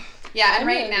hair one? Yeah, and I'm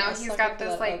right really now a he's sucker got for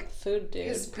this, that, like, food dude.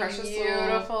 his precious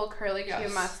beautiful curly Q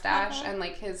Yes. mustache and,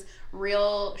 like, his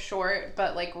real short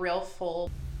but, like, real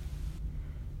full.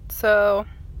 So,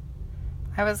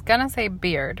 I was gonna say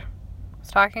beard. I was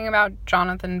talking about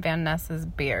Jonathan Van Ness's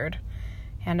beard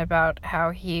and about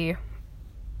how he,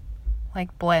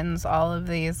 like, blends all of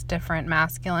these different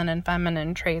masculine and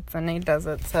feminine traits, and he does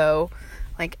it so,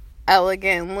 like,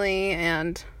 elegantly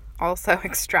and also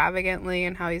extravagantly,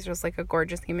 and how he's just, like, a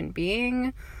gorgeous human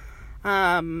being.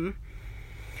 Anyway,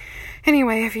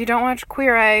 if you don't watch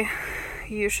Queer Eye,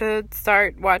 you should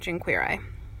start watching Queer Eye.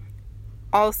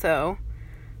 Also,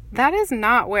 that is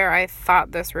not where I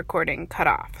thought this recording cut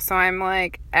off. So I'm,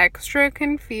 like, extra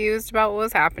confused about what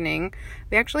was happening.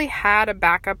 We actually had a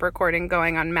backup recording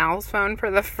going on Mal's phone for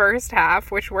the first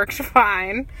half, which worked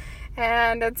fine.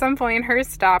 And at some point, hers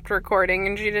stopped recording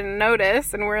and she didn't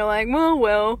notice. And we're like,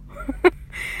 well.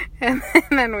 And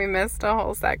then we missed a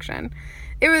whole section.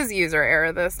 It was user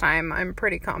error this time. I'm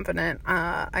pretty confident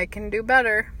I can do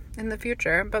better in the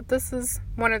future. But this is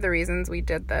one of the reasons we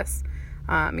did this.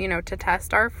 To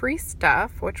test our free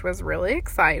stuff, which was really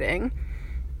exciting,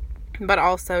 but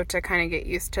also to kind of get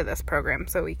used to this program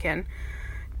so we can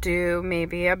do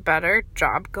maybe a better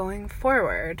job going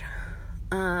forward.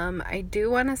 I do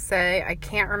want to say, I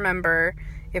can't remember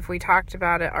if we talked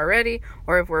about it already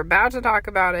or if we're about to talk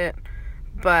about it,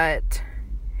 but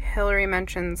Hillary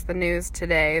mentions the news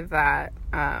today that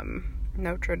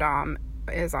Notre Dame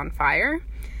is on fire.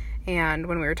 And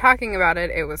when we were talking about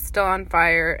it, it was still on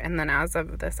fire. And then as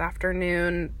of this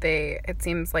afternoon, it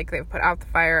seems like they've put out the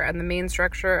fire and the main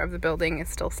structure of the building is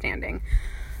still standing.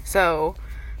 So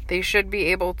they should be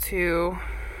able to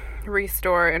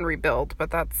restore and rebuild,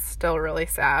 but that's still really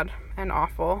sad and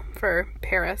awful for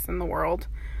Paris and the world.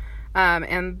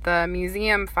 And the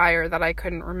museum fire that I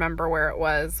couldn't remember where it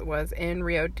was in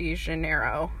Rio de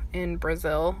Janeiro in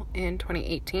Brazil in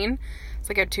 2018. It's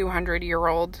like a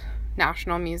 200-year-old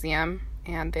national museum,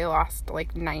 and they lost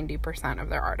like 90% of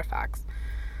their artifacts.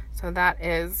 So that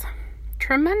is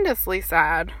tremendously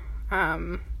sad.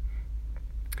 Friggin'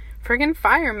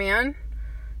 fire, man.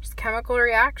 Just chemical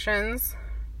reactions.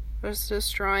 Just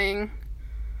destroying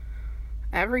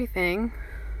everything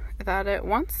that it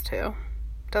wants to.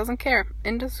 Doesn't care.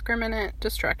 Indiscriminate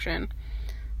destruction.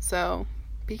 So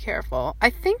be careful. I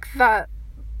think that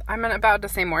I'm about to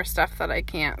say more stuff that I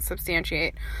can't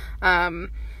substantiate.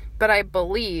 But I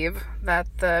believe that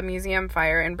the museum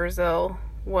fire in Brazil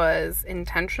was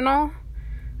intentional.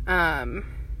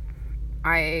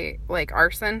 I like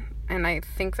arson, and I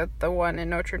think that the one in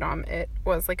Notre Dame, it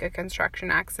was like a construction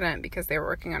accident because they were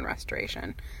working on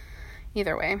restoration.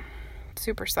 Either way,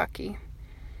 super sucky.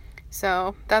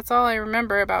 So that's all I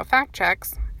remember about fact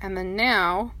checks. And then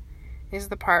now is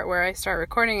the part where I start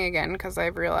recording again because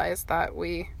I've realized that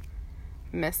we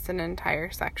missed an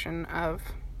entire section of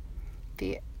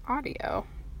the audio.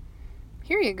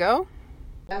 Here you go.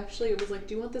 Actually, it was like,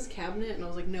 do you want this cabinet? And I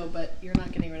was like, no, but you're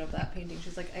not getting rid of that painting.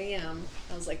 She's like, I am.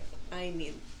 I was like, I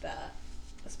need that.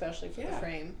 especially for the Yeah.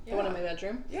 frame. The Yeah. one in my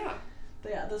bedroom. Yeah.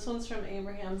 But yeah, this one's from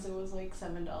Abraham's. It was like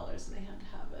 $7 and they had to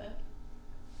have it.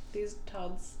 These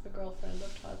Todd's, a girlfriend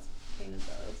of Todd's painted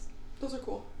those. Those are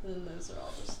cool. And then those are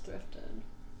all just thrifted.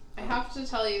 I have to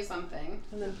tell you something.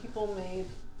 And then people made...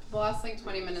 The last like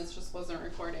 20 minutes just wasn't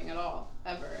recording at all.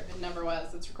 Ever. It never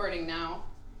was. It's recording now.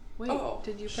 Wait, Oh,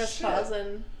 did you press shit. pause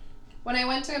and... When I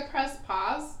went to press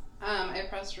pause, I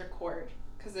pressed record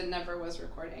because it never was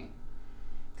recording.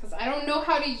 Because I don't know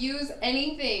how to use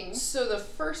anything. So the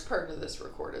first part of this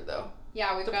recorded though.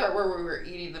 Yeah, we've The got... part where we were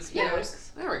eating the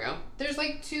potatoes. There we go. There's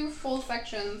like 2 full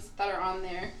sections that are on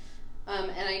there.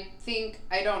 And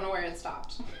I don't know where it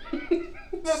stopped.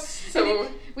 So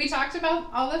we talked about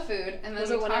all the food, and then Was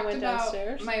we it when I talked went about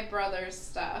downstairs? my brother's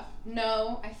stuff.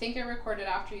 No, I think it recorded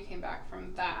after you came back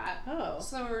from that. Oh.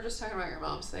 so then we were just talking about your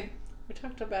mom's thing. We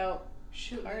talked about...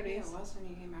 Shoot, maybe it Parties. was when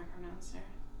you came back from downstairs.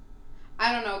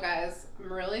 I don't know, guys.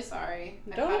 I'm really sorry.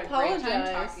 Don't I've had a great time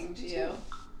apologize. talking to you.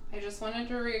 I just wanted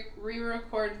to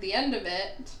re-record the end of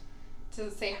it to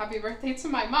say happy birthday to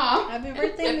my mom. Happy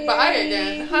birthday, And Mary! bye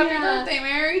again. Happy Yeah. birthday,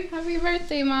 Mary. Happy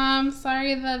birthday, Mom.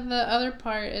 Sorry that the other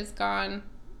part is gone.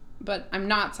 But I'm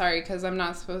not sorry because I'm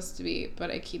not supposed to be,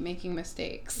 but I keep making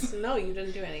mistakes. No, you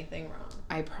didn't do anything wrong.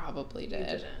 I probably You did.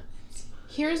 didn't.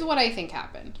 Here's what I think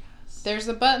happened. There's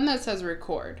a button that says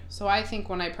record. So I think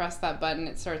when I press that button,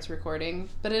 it starts recording.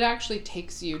 But it actually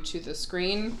takes you to the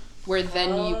screen where then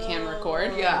you can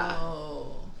record. Yeah.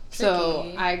 Oh. So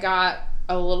Tricky. I got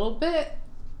a little bit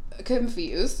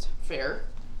confused. Fair.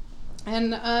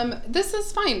 And this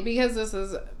is fine because this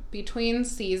is between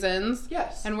seasons.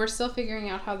 Yes. And we're still figuring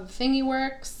out how the thingy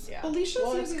works. Yeah. Alicia's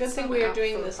Well, it's a using good thing some we are app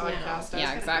doing for this a now. podcast. I was Yeah,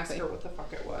 gonna exactly. ask her what the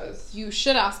fuck it was. You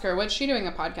should ask her. What's she doing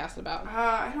a podcast about?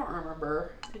 I don't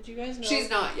remember. Did you guys know? She's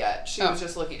not yet. She Oh. was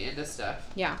just looking into stuff.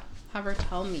 Yeah. Have her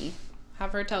tell me.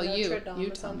 Have her tell you. Notre Dame You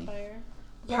is tell on me. fire.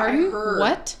 Yeah, I Pardon? heard.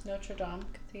 What Notre Dame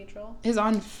Cathedral. is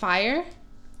on fire?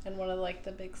 And one of like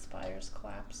the big spires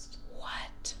collapsed.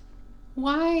 What?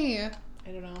 Why?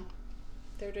 I don't know.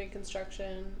 They're doing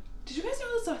construction. Did you guys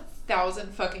know this is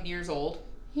 1,000 fucking years old?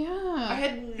 I Yeah.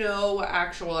 had no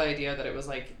actual idea that it was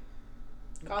like.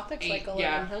 Gothic's like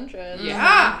Yeah. 1100.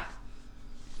 Yeah.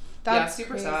 That's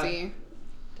super crazy.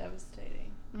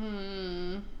 Devastating.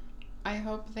 I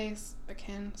hope they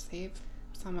can save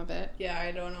some of it. Yeah,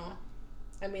 I don't know.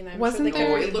 I mean, I'm Wasn't sure they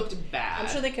there- Oh, could. it looked bad. I'm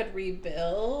sure they could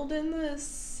rebuild in this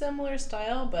similar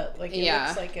style, but like it Yeah.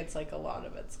 looks like it's like a lot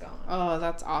of it's gone. Oh,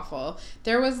 that's awful.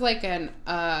 There was like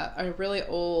a really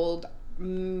old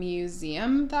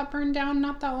museum that burned down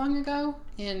not that long ago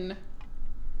in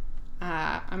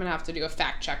I'm gonna have to do a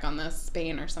fact check on this,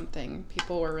 Spain or something.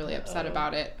 People were really upset Uh-oh.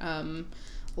 about it. A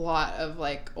lot of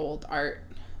like old art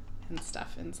and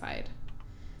stuff inside.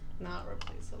 Not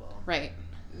replaceable. Right.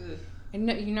 Ugh. And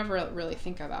no, you never really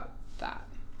think about that.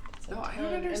 It's a No, I ton.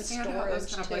 don't And understand how those kind of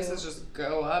storage, places too. just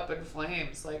go up in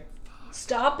flames. Like,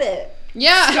 Stop it!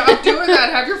 Yeah. stop doing that.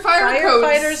 Have your fire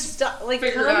Firefighters, codes. stop! Like,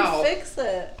 figured come out. fix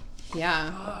it.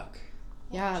 Yeah. Fuck.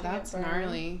 Yeah, Watching it that's burn.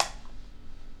 gnarly.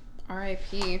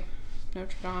 R.I.P.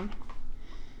 Notre Dame.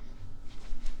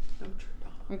 Notre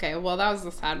Dame. Okay, well that was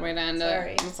the sad way to end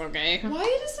Sorry. it. It's okay.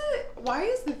 Why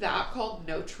is that called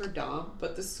Notre Dame,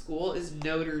 but the school is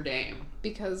Notre Dame?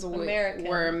 Because American.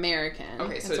 we're American.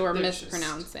 Okay, and so so we're there's just-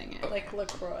 mispronouncing it. Like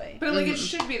LaCroix. But like it Mhm.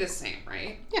 should be the same,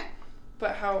 right? Yeah.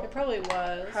 But how It probably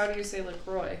was. do you say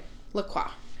LaCroix? La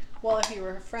Croix. Well, if you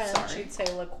were French, Sorry. you'd say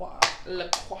LaCroix.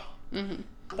 LaCroix. Mm-hmm.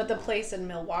 But the place in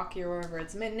Milwaukee or wherever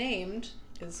it's named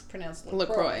is pronounced LaCroix.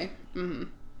 LaCroix. Mm-hmm.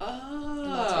 Oh.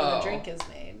 And that's where the drink is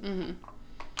made. Mm-hmm.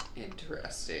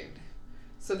 Interesting.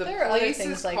 So the There are other place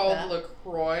things is like called that.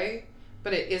 LaCroix,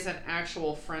 but it is an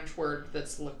actual French word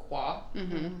that's La Croix.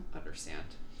 Mm-hmm. Understand.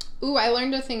 Ooh, I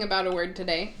learned a thing about a word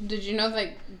today. Did you know that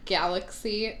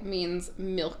galaxy means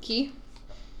milky?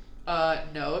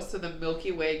 No. So the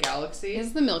Milky Way galaxy.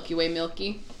 Is the Milky Way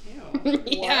milky? Ew.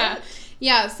 Yeah.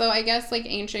 Yeah, so I guess like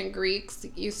ancient Greeks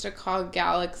used to call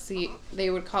galaxy, they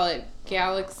would call it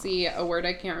galaxy, a word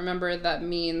I can't remember that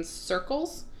means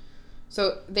circles.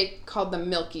 So they called them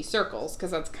milky circles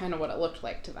because that's kind of what it looked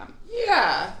like to them.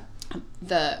 Yeah.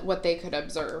 What they could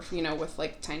observe, you know, with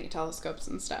like tiny telescopes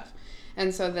and stuff.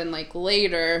 And so then like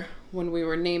later when we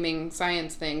were naming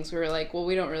science things, we were like, well,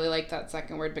 we don't really like that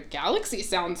second word, but galaxy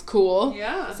sounds cool.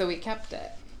 Yeah. So we kept it.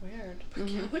 Weird.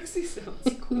 Galaxy sounds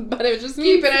cool. But it just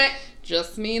means Keeping it.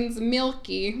 just means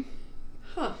milky.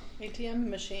 Huh. ATM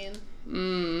machine.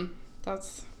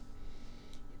 That's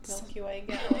Milky Way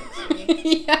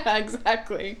galaxy. yeah,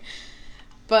 exactly.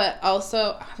 But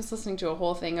also, I was listening to a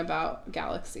whole thing about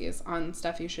galaxies on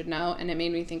Stuff You Should Know, and it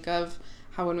made me think of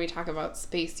how when we talk about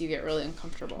space, you get really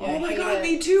uncomfortable. Yeah. Oh my hate god, it.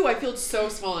 me too. I feel so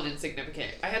small and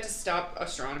insignificant. I had to stop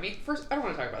astronomy. First, I don't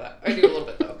want to talk about that. I do a little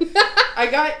bit though.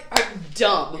 I'm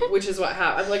dumb, which is what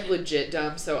happened. I'm like legit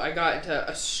dumb, so I got into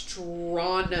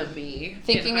astronomy.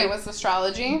 Thinking it was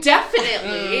astrology?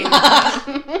 Definitely.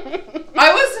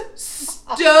 I was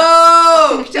stoked.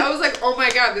 I was like, oh my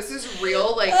god, this is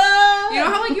real. Like, you know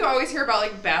how like you always hear about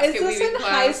like basket Is this weaving in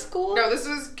class? high school? No, this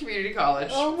was community college.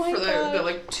 Oh my for the God.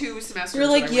 like 2 semesters. You're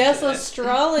that like, I went yes, to it.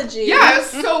 astrology. Yeah, I was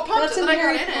so pumped, That's and in then I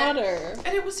Harry got in it. Potter.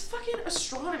 And it was fucking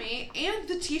astronomy, and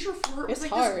the teacher for it was It's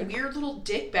like hard. this weird little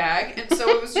dick bag, and so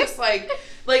it was just like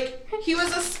he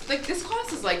was like this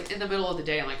class is like in the middle of the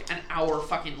day and like an hour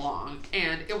fucking long,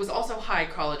 and it was also high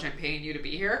college. I'm paying you to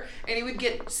be here, and he would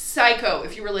get psycho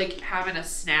if you were like having a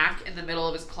snack in the middle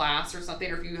of his class or something,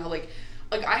 or if you had like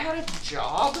I had a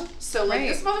job, so like Right.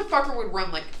 this motherfucker would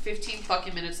run like 15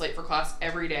 fucking minutes late for class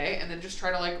every day, and then just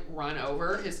try to like run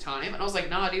over his time. And I was like,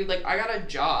 nah, dude, like I got a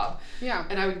job. Yeah.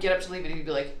 And I would get up to leave, and he'd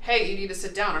be like, hey, you need to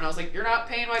sit down. And I was like, you're not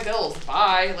paying my bills.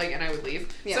 Bye. Like, and I would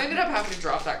leave. Yeah. So I ended up having to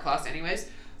drop that class anyways.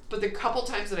 But the couple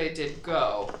times that I did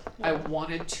go, I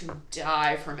wanted to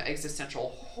die from existential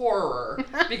horror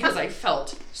because I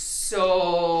felt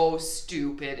so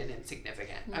stupid and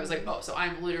insignificant. I was like, oh, so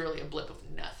I'm literally a blip of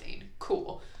nothing.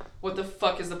 Cool. What the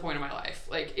fuck is the point of my life?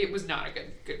 Like, it was not a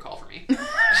good call for me.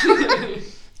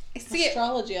 See it.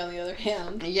 Astrology, on the other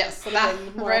hand, Yes, that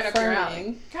something more right up your alley.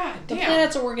 affirming. God The damn.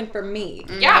 planets are working for me.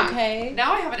 Yeah. Okay.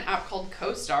 Now I have an app called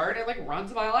CoStar, and it like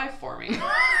runs my life for me.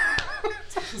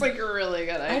 It's like a really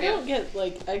good I idea. don't get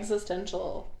like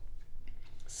existential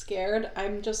scared.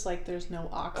 I'm just like, there's no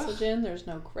oxygen, there's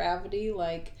no gravity.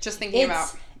 Like, Just thinking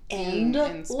about it's being in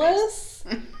endless.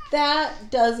 That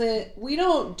doesn't. We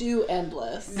don't do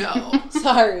endless. No.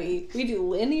 Sorry, we do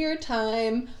linear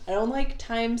time. I don't like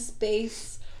time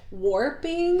space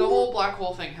warping. The whole black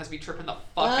hole thing has me tripping the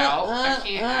fuck out. I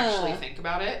can't actually think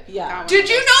about it. Yeah. Did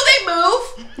you know they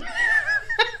move?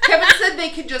 Kevin said they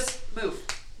could just move.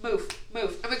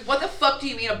 I'm like, what the fuck do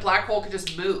you mean a black hole could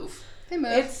just move? They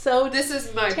move. It's so. This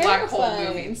is my black hole Terrifying.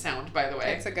 moving sound, by the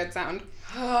way. It's a good sound.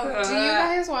 Do you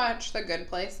guys watch The Good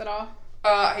Place at all?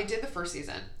 I did the first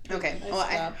season. Okay. I Well,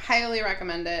 I stopped. highly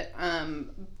recommend it.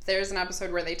 There's an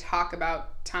episode where they talk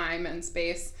about time and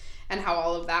space and how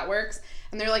all of that works.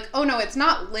 And they're like, oh no, it's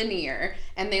not linear.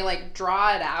 And they like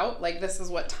draw it out. Like, this is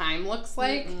what time looks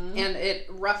like. And it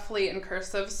roughly in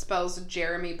cursive spells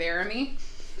Jeremy Baramy.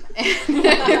 And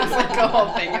it's like a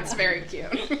whole thing. It's very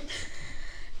cute.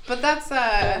 But that's,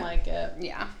 I don't like it.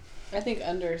 yeah. I think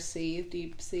undersea,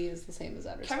 deep sea is the same as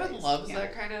outer space. Kevin loves Yeah.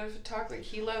 that kind of talk. Like,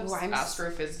 he loves Ooh, I'm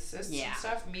astrophysicists Yeah. and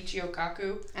stuff. Michio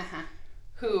Kaku, Uh-huh.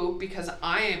 who, because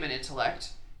I am an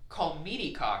intellect, call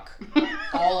meaty cock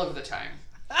all of the time.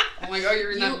 I'm like, oh,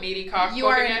 you're in that meaty cock You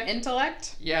book are again? an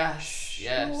intellect? Yes.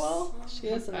 Well, she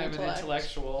is an I'm an intellect.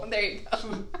 intellectual. There you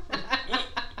go.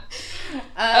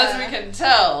 As we can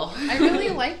tell. I really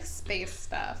like space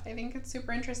stuff. I think it's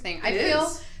super interesting. I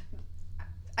feel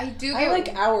I do I get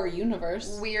like our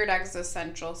universe. weird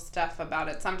existential stuff about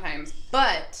it sometimes,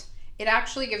 but it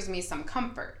actually gives me some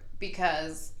comfort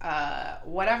because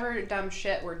whatever dumb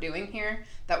shit we're doing here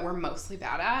that we're mostly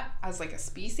bad at as like a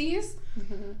species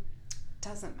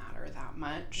doesn't matter that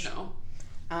much. No.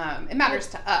 It matters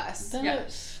to us. Then Yeah.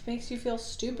 it makes you feel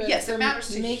stupid. Yes, it for matters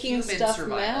to making human stuff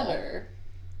survival. matter.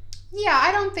 Yeah,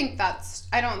 I don't think that's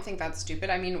stupid.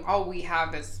 I mean, all we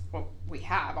have is what we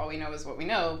have. All we know is what we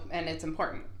know, and it's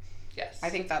important. Yes. I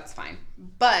think that's fine.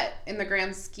 But in the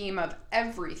grand scheme of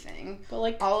everything, But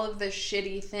like, all of the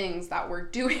shitty things that we're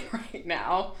doing right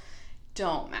now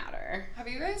don't matter. Have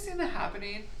you guys seen The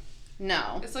Happening?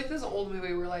 No. It's like this old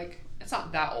movie where like it's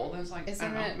not that old. It's like I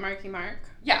Isn't don't know. it Marky Mark?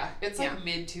 Yeah, it's like Yeah.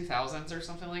 mid 2000s or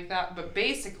something like that. But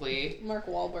basically, Mark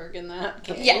Wahlberg in that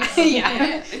case. Yeah.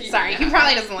 Yeah. Sorry, he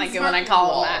probably doesn't like He's it when I Mark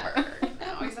call him that. Wahlberg.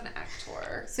 No, he's an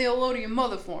actor. Say hello to your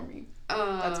mother for me.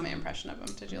 That's my Um, impression of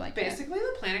him. Did you like it? Basically,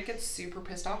 the planet gets super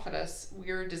pissed off at us.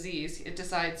 We're a disease. It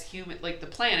decides the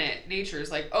planet, nature's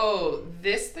like, oh,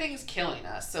 this thing's killing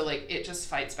us. So, like, it just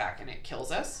fights back and it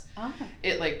kills us. Oh.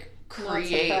 It, like, Not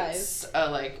creates a,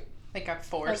 like, Like a A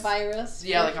force. virus.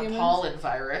 yeah, for like humans. a pollen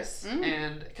virus. Mm.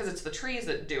 And, because it's the trees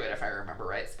that do it, if I remember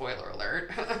right. Spoiler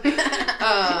alert.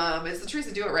 It's the trees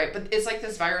that do it right. But it's like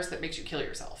this virus that makes you kill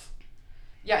yourself.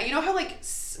 Yeah, you know how, like,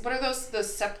 what are those, the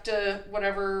septa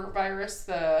whatever virus,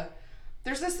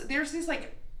 there's these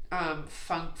like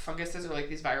funguses or like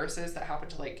these viruses that happen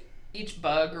to like each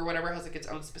bug or whatever has like its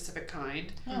own specific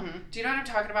kind. Mhm. Do you know what I'm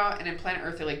talking about? And in Planet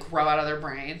Earth they like grow out of their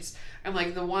brains. And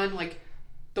like the one like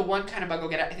the one kind of bug will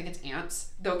get it. I think it's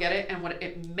ants. They'll get it, and what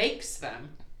it makes them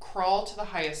crawl to the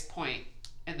highest point,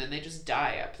 and then they just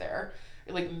die up there.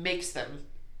 It like makes them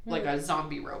like a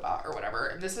zombie robot or whatever.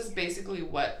 And this is basically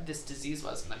what this disease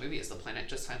was in the movie. Is the planet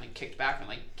just finally kicked back and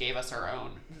like gave us our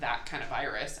own that kind of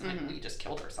virus, and like we just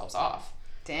killed ourselves off.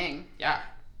 Dang. Yeah.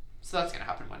 So that's gonna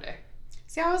happen one day.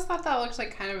 See, I always thought that looked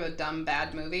like kind of a dumb,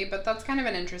 bad movie, but that's kind of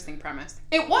an interesting premise.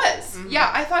 It was. Yeah,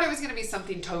 I thought it was going to be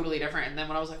something totally different. And then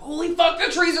when I was like, holy fuck,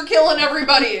 the trees are killing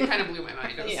everybody, it kind of blew my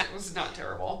mind. It was not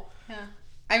terrible. Yeah.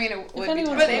 I mean, it would be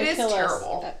anyone's but terrible. it is kill us,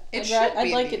 terrible.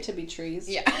 I'd like it to be trees.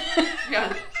 Yeah.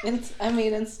 Yeah.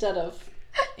 Instead of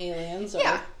aliens or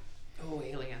Oh,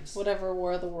 aliens. whatever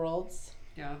War of the Worlds.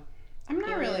 Yeah. I'm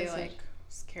not really, Aliens. like,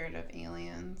 scared of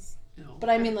aliens. No. But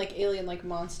I mean like alien like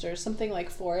monsters, something like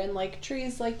foreign, like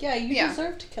trees, like you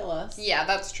deserve to kill us. Yeah,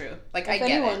 that's true. Like, I If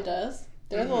get anyone it. does.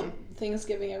 They're the things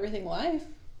giving everything life.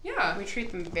 Yeah. We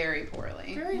treat them very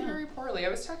poorly. Very, very poorly.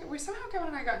 Somehow Kevin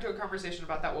and I got into a conversation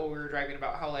about that while we were driving,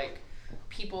 about how, like,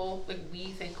 people, like, we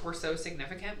think we're so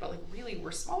significant, but, like, really, we're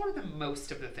smaller than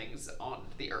most of the things on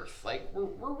the earth. Like,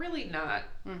 we're really not.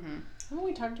 Mm-hmm. Haven't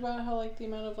we talked about how like the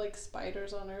amount of like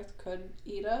spiders on Earth could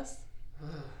eat us?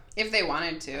 If they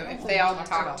wanted to. don't If think they we all talked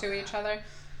talk about to that. each other.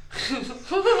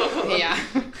 Yeah.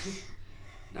 Yeah.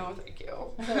 No, thank you.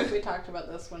 I feel like we talked about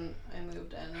this when I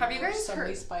moved in. Have you There were guys so many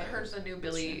heard spiders. the new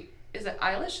Billie? Is it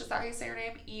Eilish? Is that how you say her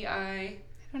name? E-I.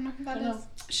 I don't know who that I don't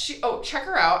is. know. Check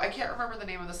her out. I can't remember the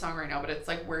name of the song right now, but it's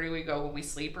like "Where Do We Go When We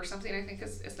Sleep" or something. I think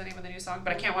is the name of the new song.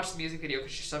 But I can't watch the music video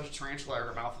because she shoves a tarantula in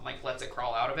her mouth and like lets it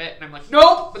crawl out of it. And I'm like,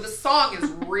 nope. But the song is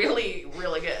really,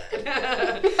 really good.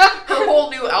 Her whole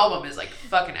new album is like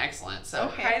fucking excellent. So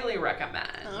Okay. highly recommend.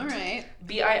 All right.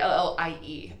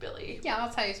 Billie, Billie. Yeah,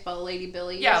 that's how you spell Lady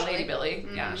Billie. Yeah, usually. Lady Billie.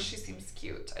 Mm-hmm. Yeah, she seems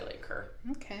cute. I like her.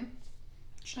 Okay.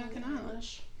 Checking out.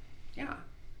 Gosh. Yeah,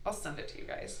 I'll send it to you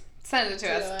guys. Send it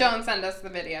to us. it. Don't send us the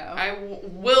video. I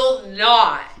will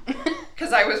not,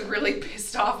 because I was really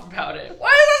pissed off about it. Why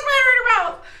is this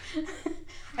my mouth?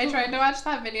 I tried to watch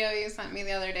that video you sent me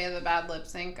the other day, the bad lip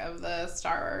sync of the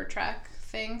Star Trek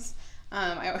things.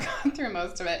 I got through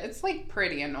most of it. It's like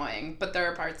pretty annoying, but there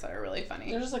are parts that are really funny.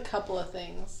 There's a couple of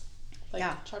things. Like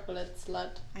Yeah. chocolate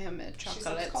slut. I am a She said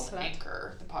chocolate it's called slut.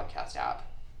 Anchor, the podcast app.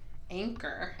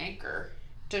 Anchor. Anchor.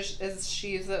 Does she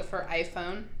use it for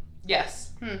iPhone?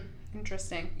 Yes.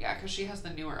 Interesting. Yeah, because she has the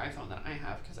newer iPhone that I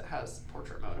have because it has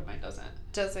portrait mode and mine doesn't.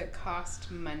 Does it cost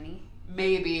money?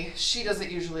 Maybe. She doesn't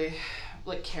usually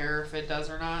like care if it does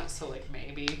or not, so like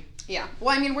maybe. Yeah.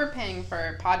 Well, I mean, we're paying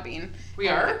for Podbean. We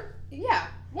are? Yeah.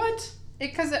 What?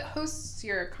 Because it hosts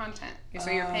your content. So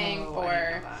you're paying Oh, I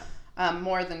didn't for know that.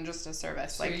 more than just a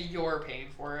service. So Like, you're paying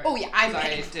for it. Oh, yeah, I'm 'cause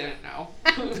paying I didn't know.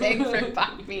 I'm paying for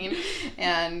Podbean.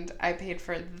 And I paid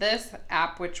for this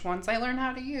app, which once I learn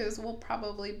how to use will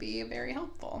probably be very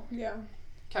helpful. Yeah.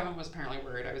 Kevin was apparently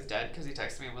worried I was dead because he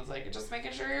texted me and was like, just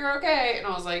making sure you're okay. And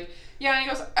I was like, yeah. And he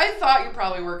goes, I thought you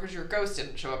probably were because your ghost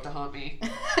didn't show up to haunt me.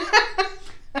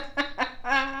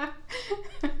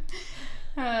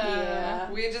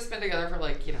 Yeah. We had just been together for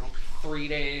 3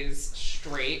 days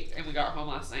straight, and we got home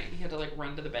last night and he had to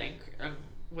run to the bank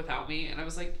without me, and I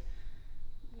was like,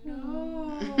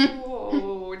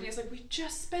 no. And he's like, we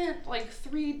just spent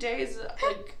 3 days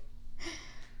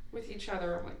with each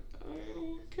other. I'm like, I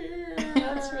don't care.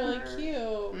 That's really cute.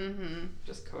 Mm-hmm.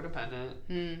 Just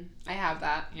codependent. I have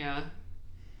that. Yeah.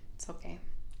 It's okay.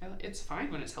 It's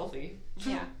fine when it's healthy.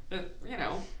 Yeah. You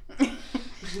know.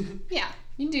 Yeah.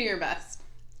 You do your best.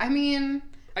 I mean...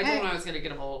 I told him I was going to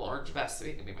get him a little orange vest so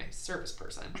he can be my service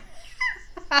person.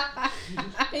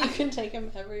 You can take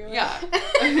him everywhere. Yeah.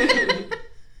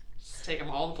 Just take him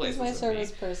all the He's places. my with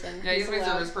service me. person. Yeah, he's my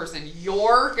allowed. service person.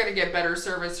 You're going to get better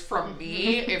service from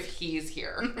me if he's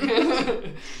here.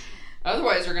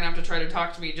 Otherwise, you're going to have to try to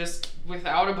talk to me just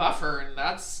without a buffer, and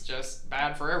that's just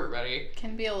bad for everybody.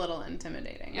 Can be a little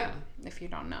intimidating. Yeah. If you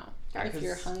don't know. Yeah, If 'cause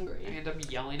you're hungry. I end up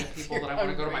yelling at people you're that I want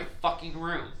to go to my hungry. fucking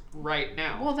room right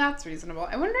now. Well, that's reasonable.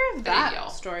 I wonder if They that yell.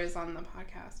 story's on the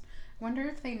podcast. I wonder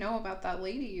if they know about that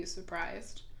lady you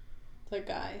surprised. The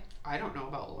guy. I don't know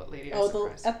about what lady I Oh,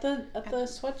 surprised. at the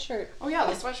sweatshirt. Oh yeah,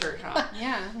 the sweatshirt, huh?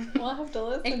 Yeah. We'll have to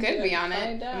listen. It to could be on and it.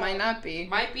 find It out. might not be.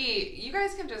 Might be. You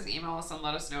guys can just email us and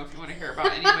let us know if you want to hear about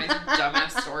any of my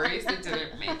dumbass stories that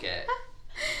didn't make it.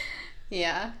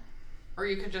 Yeah. Or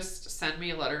you could just send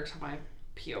me a letter to my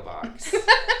P.O. box.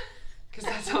 Because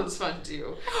that sounds fun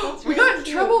too. We got in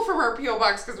trouble from our P.O.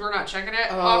 box because we're not checking it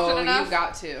often enough. You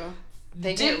got to.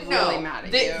 They Didn't get really know. mad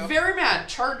at They you. very mad.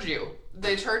 Charge you.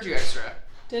 They charge you extra.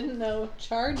 Didn't know.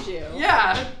 Charge you.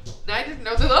 Yeah. I didn't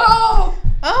know that. Oh!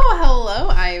 Oh, hello,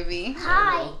 Ivy.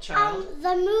 Hi. little child.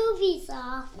 The movie's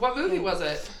off. What movie was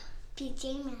it?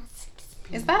 PJ Masks.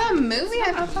 Is that a movie?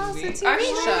 I thought that was a TV I'm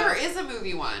sure show. there is a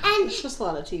movie one. And It's just a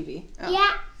lot of TV. Oh.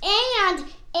 yeah, and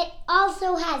it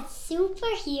also has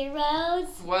superheroes.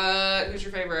 What? Who's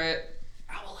your favorite?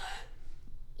 Owlette.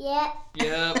 Yeah.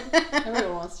 Yep.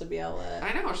 Everyone wants to be Owlette.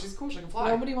 I know, she's cool, she can fly.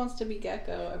 Nobody wants to be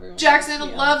Gecko. Everyone Jackson wants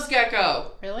to be loves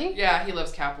Gecko. Really? Yeah, he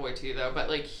loves Catboy too, though. But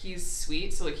like, he's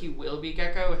sweet, so like he will be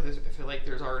Gecko if like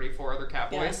there's already 4 other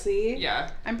Catboys. Yeah, see? Yeah,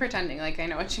 I'm pretending like I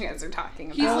know what you guys are talking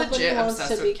about. he's Nobody legit wants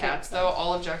obsessed to be with cats, Gecko. though.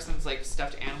 All of Jackson's like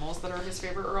stuffed animals that are his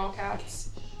favorite are all cats.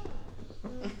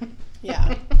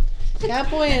 Yeah.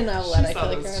 Catboy and Owlette, I saw feel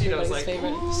like those are Cheetos, everybody's like,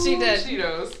 favorite. "Ooh, She did.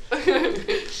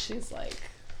 Cheetos. She's like,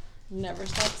 never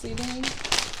stops eating.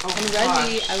 Oh, And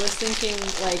Reggie, gosh. I was thinking,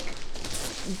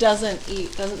 like, doesn't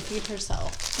feed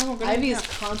herself. Oh, good Ivy's idea.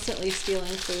 constantly stealing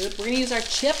food. We're gonna use our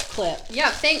chip clip.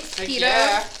 Yeah, thanks, Heck Peter.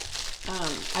 yeah.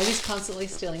 Ivy's constantly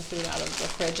stealing food out of the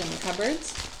fridge and the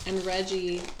cupboards. And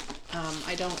Reggie,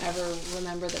 I don't ever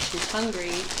remember that she's hungry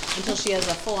until she has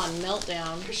a full-on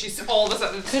meltdown. Because she's all of a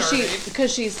sudden starving.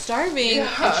 Because she's starving and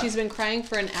Yeah. she's been crying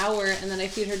for an hour, and then I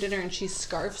feed her dinner and she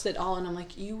scarfs it all, and I'm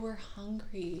like, you were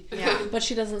hungry. Yeah. But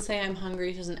she doesn't say I'm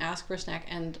hungry. She doesn't ask for a snack,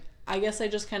 and I guess I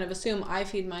just kind of assume I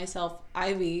feed myself.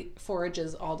 Ivy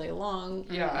forages all day long.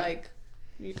 And Yeah. like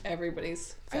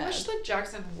everybody's fed. I wish that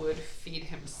Jackson would feed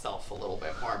himself a little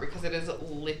bit more because it is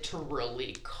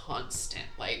literally constant.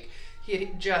 Like,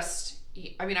 he just,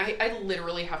 I mean, I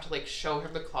literally have to like show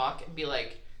him the clock and be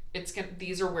like,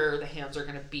 these are where the hands are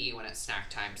gonna be when it's snack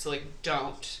time. So like,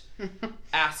 don't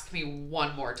ask me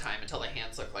one more time until the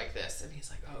hands look like this. And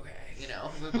he's like, okay, you know,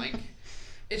 and I'm like,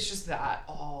 it's just that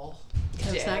all Can I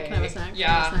have day. a snack? Can I have a snack? Yeah.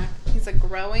 Can I have a snack? He's a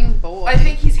growing boy. I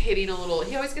think he's hitting a little.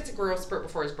 He always gets a growth spurt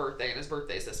before his birthday, and his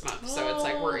birthday's this month, so it's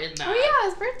like we're in that. Oh yeah,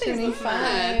 his birthday's this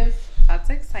month. 25. That's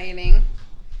exciting.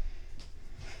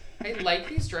 I like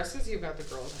these dresses you got the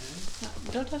girls in.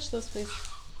 No, don't touch those, please.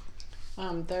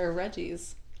 They're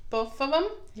Reggie's. Both of them?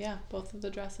 Yeah, both of the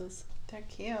dresses. They're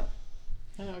cute.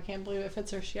 I know, I can't believe it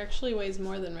fits her. She actually weighs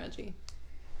more than Reggie.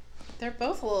 They're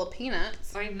both little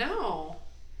peanuts. I know.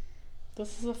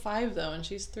 This is a 5 though, and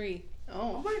she's 3.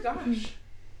 Oh Oh. my gosh.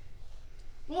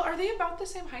 Well, are they about the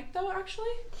same height though? Actually,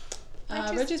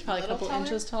 Reggie's probably a little couple taller.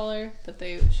 inches taller, but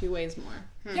she weighs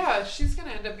more. yeah, she's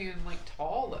gonna end up being like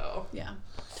tall though. Yeah.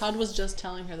 Todd was just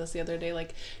telling her this the other day,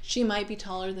 like, she might be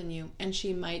taller than you, and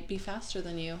she might be faster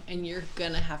than you, and you're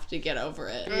gonna have to get over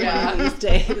it Yeah. one of these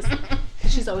days.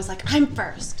 She's always like, I'm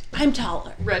first. I'm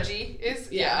taller. Reggie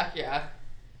is. Yeah.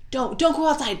 Don't go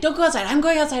outside. Don't go outside. I'm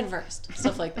going outside first.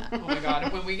 Stuff like that. Oh my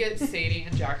god. When we get Sadie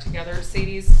and Jack together,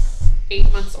 Sadie's 8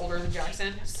 months older than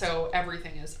Jackson, so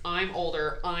everything is I'm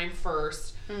older, I'm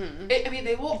first. I mean,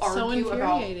 they will It's so argue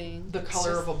about infuriating. the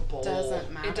color of a bowl.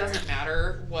 doesn't matter. It doesn't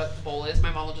matter what the bowl is. My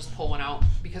mom will just pull one out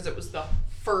because it was the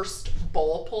first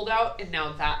bowl pulled out, and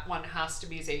now that one has to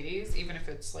be Sadie's, even if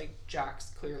it's like Jack's,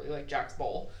 clearly like Jack's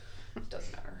bowl. It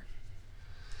doesn't matter.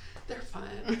 They're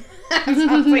fun.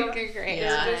 Sounds like a great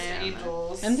Yeah. They're just time.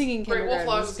 angels. I'm thinking Great Wolf kindergarten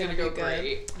Lodge is is gonna gonna go be good.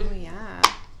 great. Oh yeah.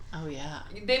 Oh, yeah.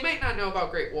 They might not know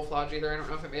about Great Wolf Lodge either. I don't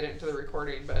know if it made it into the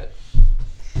recording, but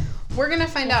We're gonna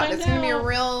find We'll out. find It's gonna be a out.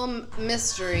 real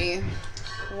mystery.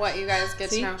 What you guys get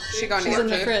See? to know. She going to She's get in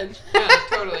the food. fridge. yeah,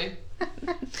 totally.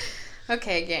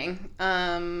 Okay, gang.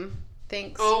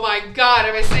 Thanks. Oh my god,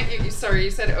 have I sent you? Sorry,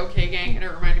 you said okay, gang, and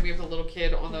it reminded me of the little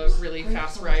kid on the really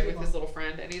fast ride with his little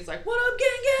friend, and he's like, "What up,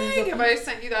 gang, gang?" Have I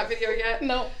sent you that video yet?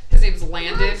 No. His name's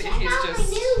Landon, and he's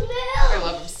just. I I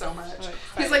love him so much. excited.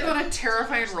 He's like on a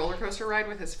terrifying roller coaster ride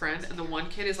with his friend, and the one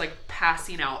kid is like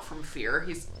passing out from fear.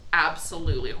 He's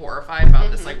absolutely horrified about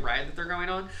this like ride that they're going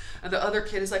on, and the other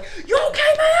kid is like, "You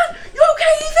okay, man? You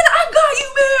okay, Ethan? I got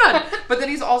you, man!" But then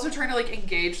he's also trying to like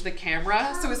engage the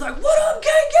camera, so he's like, "What up,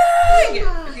 gang, gang?"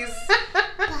 He's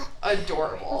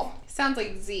adorable. Sounds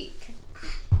like Zeke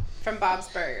from Bob's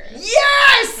Burgers.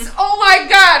 Yes! Oh my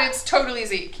god, it's totally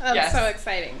Zeke. That's yes. so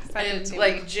exciting. Send it And to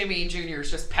like me. Jimmy Jr. is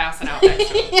just passing out next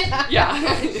to him.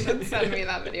 Yeah. You should send me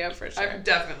that video for sure. I'm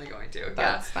definitely going to.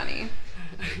 That's funny.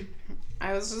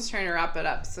 I was just trying to wrap it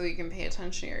up so you can pay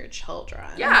attention to your children.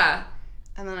 Yeah.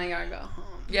 And then I gotta go home.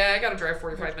 Yeah, I gotta drive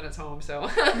 45 minutes home, so.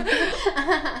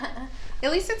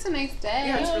 At least it's a nice day.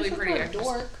 Yeah, it's Yeah, really it's pretty. not I just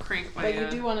dark. crank my. But you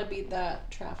do want to beat that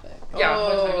traffic. Yeah,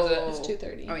 what time is it? It's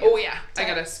 2:30. Oh, yeah. Oh yeah, I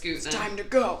gotta scoot. Now. to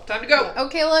go. Time to go.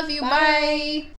 Okay, love you. Bye.